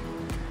mother.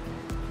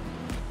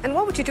 And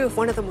what would you do if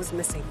one of them was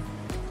missing?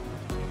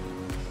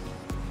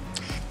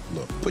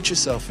 Look, put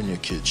yourself in your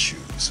kid's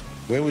shoes.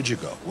 Where would you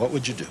go? What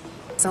would you do?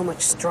 So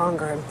much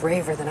stronger and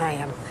braver than I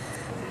am.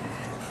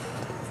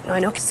 I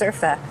know he deserves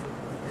that.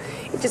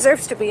 He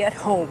deserves to be at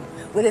home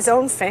with his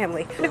own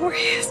family. I know where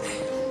he is.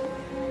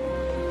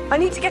 I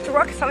need to get to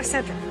Rockefeller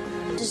Center.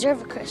 I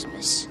deserve a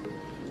Christmas.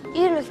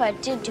 Even if I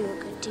did do a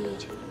good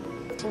deed.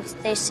 Since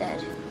they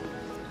said,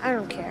 I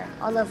don't care.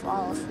 I'll love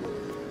all of them.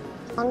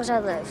 As long as I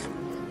live.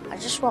 I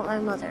just want my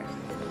mother.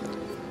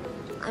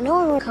 I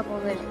know in a couple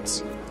of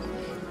minutes.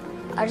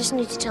 I just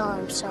need to tell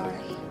her I'm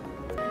sorry.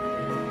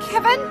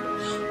 Kevin?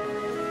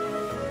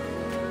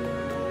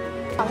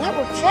 Oh, that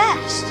worked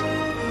fast.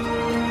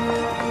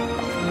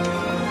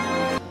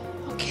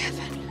 Oh,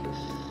 Kevin.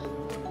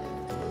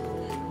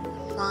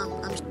 Mom,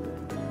 I'm...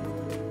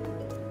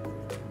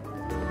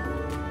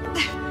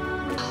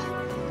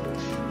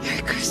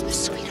 Merry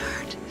Christmas,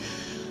 sweetheart.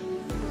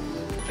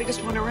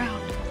 Biggest one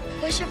around.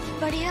 Where's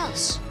everybody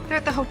else? They're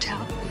at the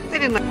hotel. They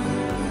didn't let...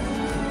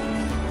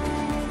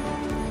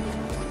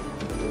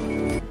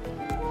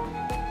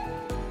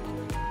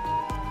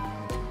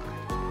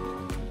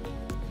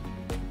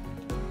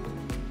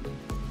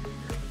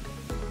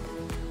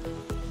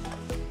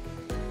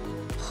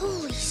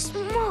 Holy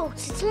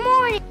smokes, it's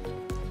morning!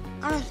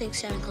 I don't think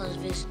Santa Claus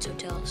visits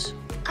hotels.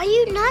 Are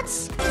you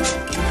nuts?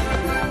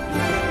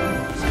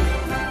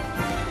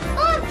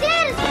 Oh,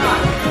 Dad!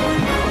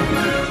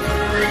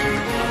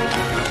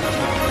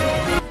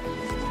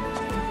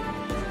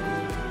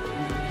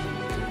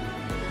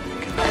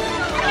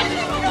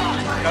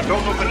 Now,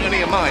 don't open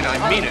any of mine.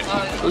 I mean it.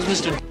 Who's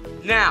Mr.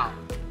 Now,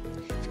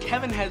 if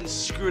Kevin hadn't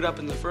screwed up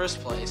in the first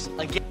place,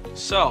 again.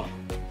 So,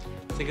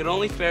 I think it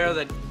only fair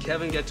that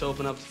Kevin get to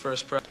open up the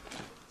first present.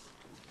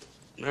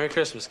 Merry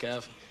Christmas,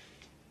 Kev.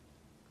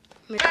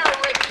 Merry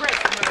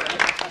Christmas!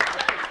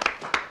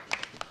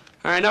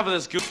 All right, enough of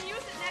this goof.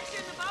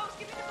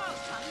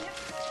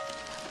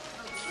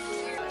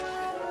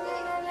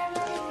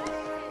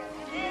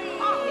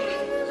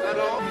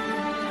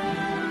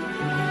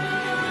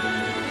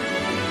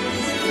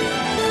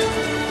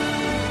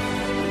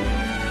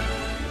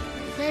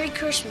 Merry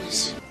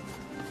Christmas.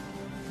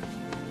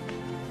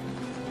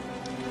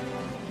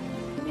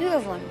 You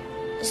have one.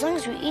 As long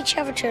as we each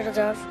have a turtle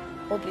dove,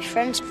 we'll be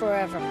friends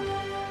forever.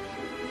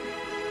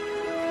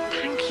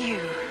 you.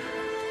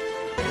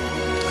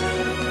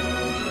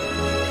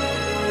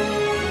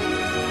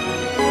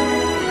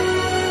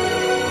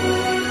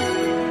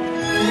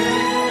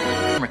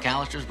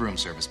 McAllister's room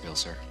service bill,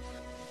 sir.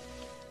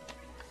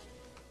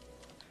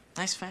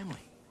 Nice family.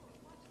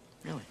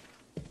 Really.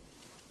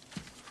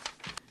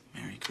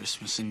 Merry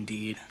Christmas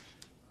indeed.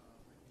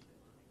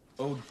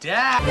 Oh,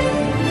 Dad!